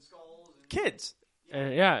hearts and skulls and Kids.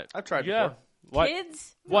 Yeah. I've tried Yeah. before. What?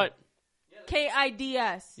 Kids? What?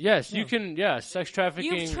 KIDS. Yes, you can. Yeah, sex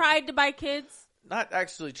trafficking. You've tried to buy kids Not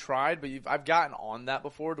actually tried, but I've gotten on that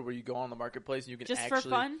before, to where you go on the marketplace and you can just actually for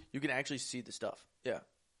fun? you can actually see the stuff. Yeah.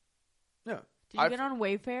 Yeah. Did you get on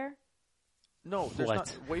Wayfair? No, there's What?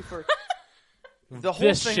 not Wayfair. The whole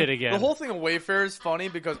This thing, shit again. The whole thing of Wayfair is funny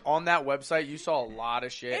because on that website you saw a lot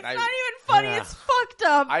of shit. It's and not even funny. Yeah. It's fucked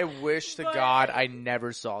up. I wish to But- God I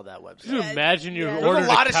never saw that Could website. you imagine you Yeah. ordered There's a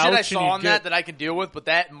lot of couch shit I and saw you on get- that I can deal with, but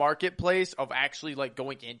that marketplace of actually like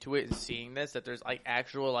going into it and seeing this, that there's like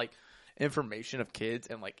actual like information of kids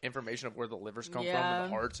and like information of where the livers come from Yeah.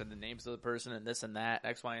 and the hearts and the names of the person and this and that,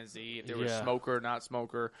 X, Y, and Z, if they were Yeah. smoker, not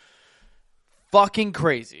smoker. Fucking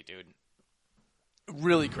crazy, dude.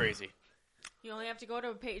 Really crazy. You only have to go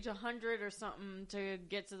to page 100 or something to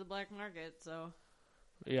get to the black market. So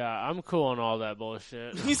Yeah, I'm cool on all that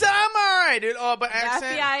bullshit. He said, I'm alright, dude. But the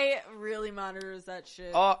accent. FBI really monitors that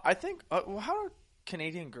shit. I think, well, how do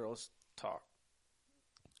Canadian girls talk?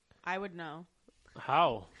 I would know.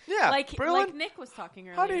 How? Yeah. Like Brilliant. Nick was talking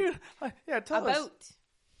earlier. How do you, tell us. about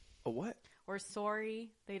A what? Or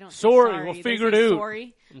sorry. They don't say Sorry, sorry. we'll They figure say it out.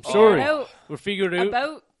 Sorry. I'm Figure sorry. it out. We'll figure it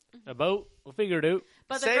out. About. We'll figure it out.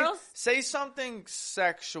 But the say, girls. say something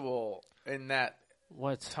sexual in that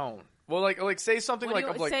What? tone. Well, like say something What do like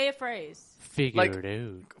you, of like say a phrase. Figure Like- it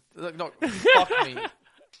out. no, fuck me.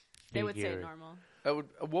 They would say Figure it normal. That would,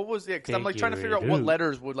 what was it? Because I'm like trying to Figure figure it out what out.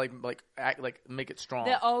 letters would like act like make it strong.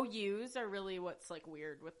 The OUs are really what's like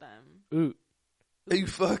weird with them. Ooh. Ooh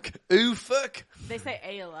fuck. Ooh fuck. They say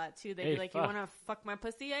A a lot too. They'd Hey, be like, fuck. "You want to fuck my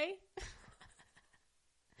pussy, A?"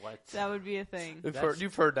 What? That would be a thing.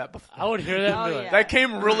 You've heard that before. I would hear that and be Oh, like, yeah. That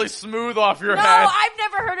came really smooth off your No, head. I've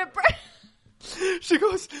never heard it. She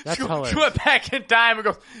goes. That's She hilarious. went back in time and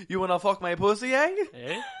goes. You want to fuck my pussy, eh?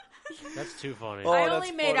 eh? That's too funny. Oh, I that's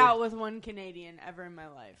only made funny. out with one Canadian ever in my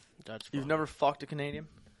life. That's You've funny. never fucked a Canadian?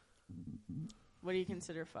 What do you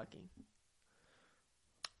consider fucking?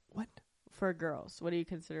 What? For girls, what do you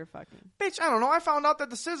consider fucking? Bitch, I don't know. I found out that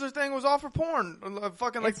the scissor thing was all for porn.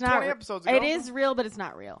 Fucking like It's not 20 re- episodes ago. It is real, but it's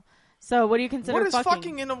not real. So, what do you consider What is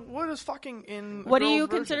fucking? what is fucking in? a What do girl's you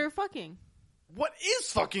version? consider fucking? What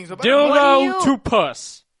is fucking about? What do Dildo you- to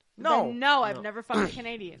puss. No. Then no, I've never fucked a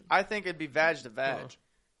Canadian. I think it'd be vag to vag.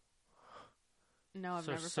 No, I've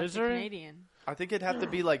So never fucked a scissoring? Canadian. I think it'd have to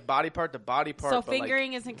be like body part to body part. So but, like-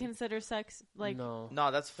 fingering isn't considered sex. Like, No. no,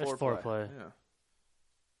 that's That's foreplay. foreplay. Yeah.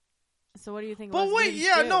 so what do you think? But wait, lesbians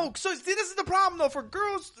yeah, do? no. So see, this is the problem though. For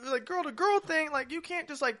girls, like girl to girl thing, like you can't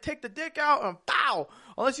just like take the dick out and bow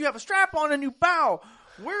unless you have a strap on and you bow.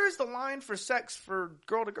 Where is the line for sex for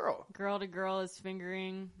girl to girl? Girl to girl is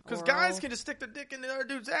fingering. Because oral. guys can just stick their dick in the other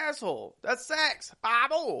dude's asshole. That's sex.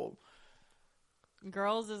 Bible.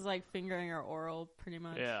 Girls is like fingering or oral, pretty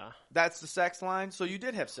much. Yeah. That's the sex line. So you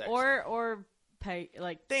did have sex. Or pay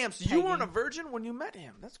like. Damn. So you pegging. weren't a virgin when you met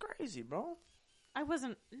him. That's crazy, bro. I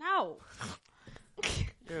wasn't. No.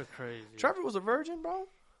 You're crazy. Trevor was a virgin, bro.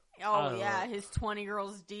 Oh don't yeah, know. his 20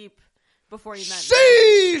 girls deep before he met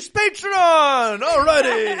me. Sheesh, Patreon.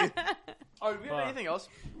 Alrighty. Oh, do we have Fuck. anything else?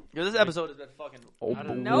 Yeah, this episode has been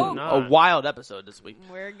fucking know. a wild episode this week.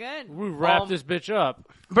 We're good. We wrap this bitch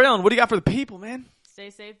up. Braylon, what do you got for the people, man? Stay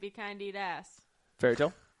safe, be kind, eat ass. Fairy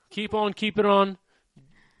tale. Keep on keeping on.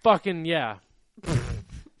 Fucking yeah.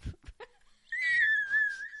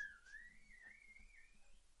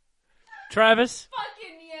 Travis?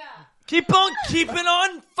 Fucking yeah. Keep on keeping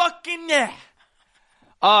on fucking yeah.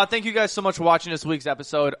 Thank you guys so much for watching this week's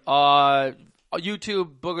episode.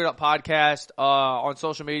 YouTube, Boogered Up Podcast. On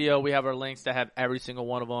social media, we have our links that have every single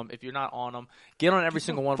one of them. If you're not on them, get on every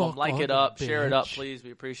single one of them. fuck Like on it up, it, share it up, bitch. please.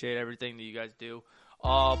 We appreciate everything that you guys do.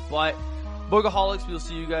 But Boogaholics, we'll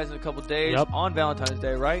see you guys in a couple days Yep. on Valentine's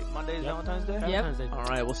Day, right? Monday is Yep. Valentine's Day? Valentine's Day. All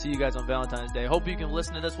right, we'll see you guys on Valentine's Day. Hope you can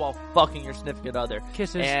listen to this while fucking your significant other.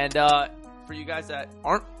 Kisses. And for you guys that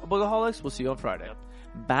aren't Boogaholics, we'll see you on Friday. Yep.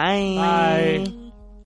 Bye. Bye.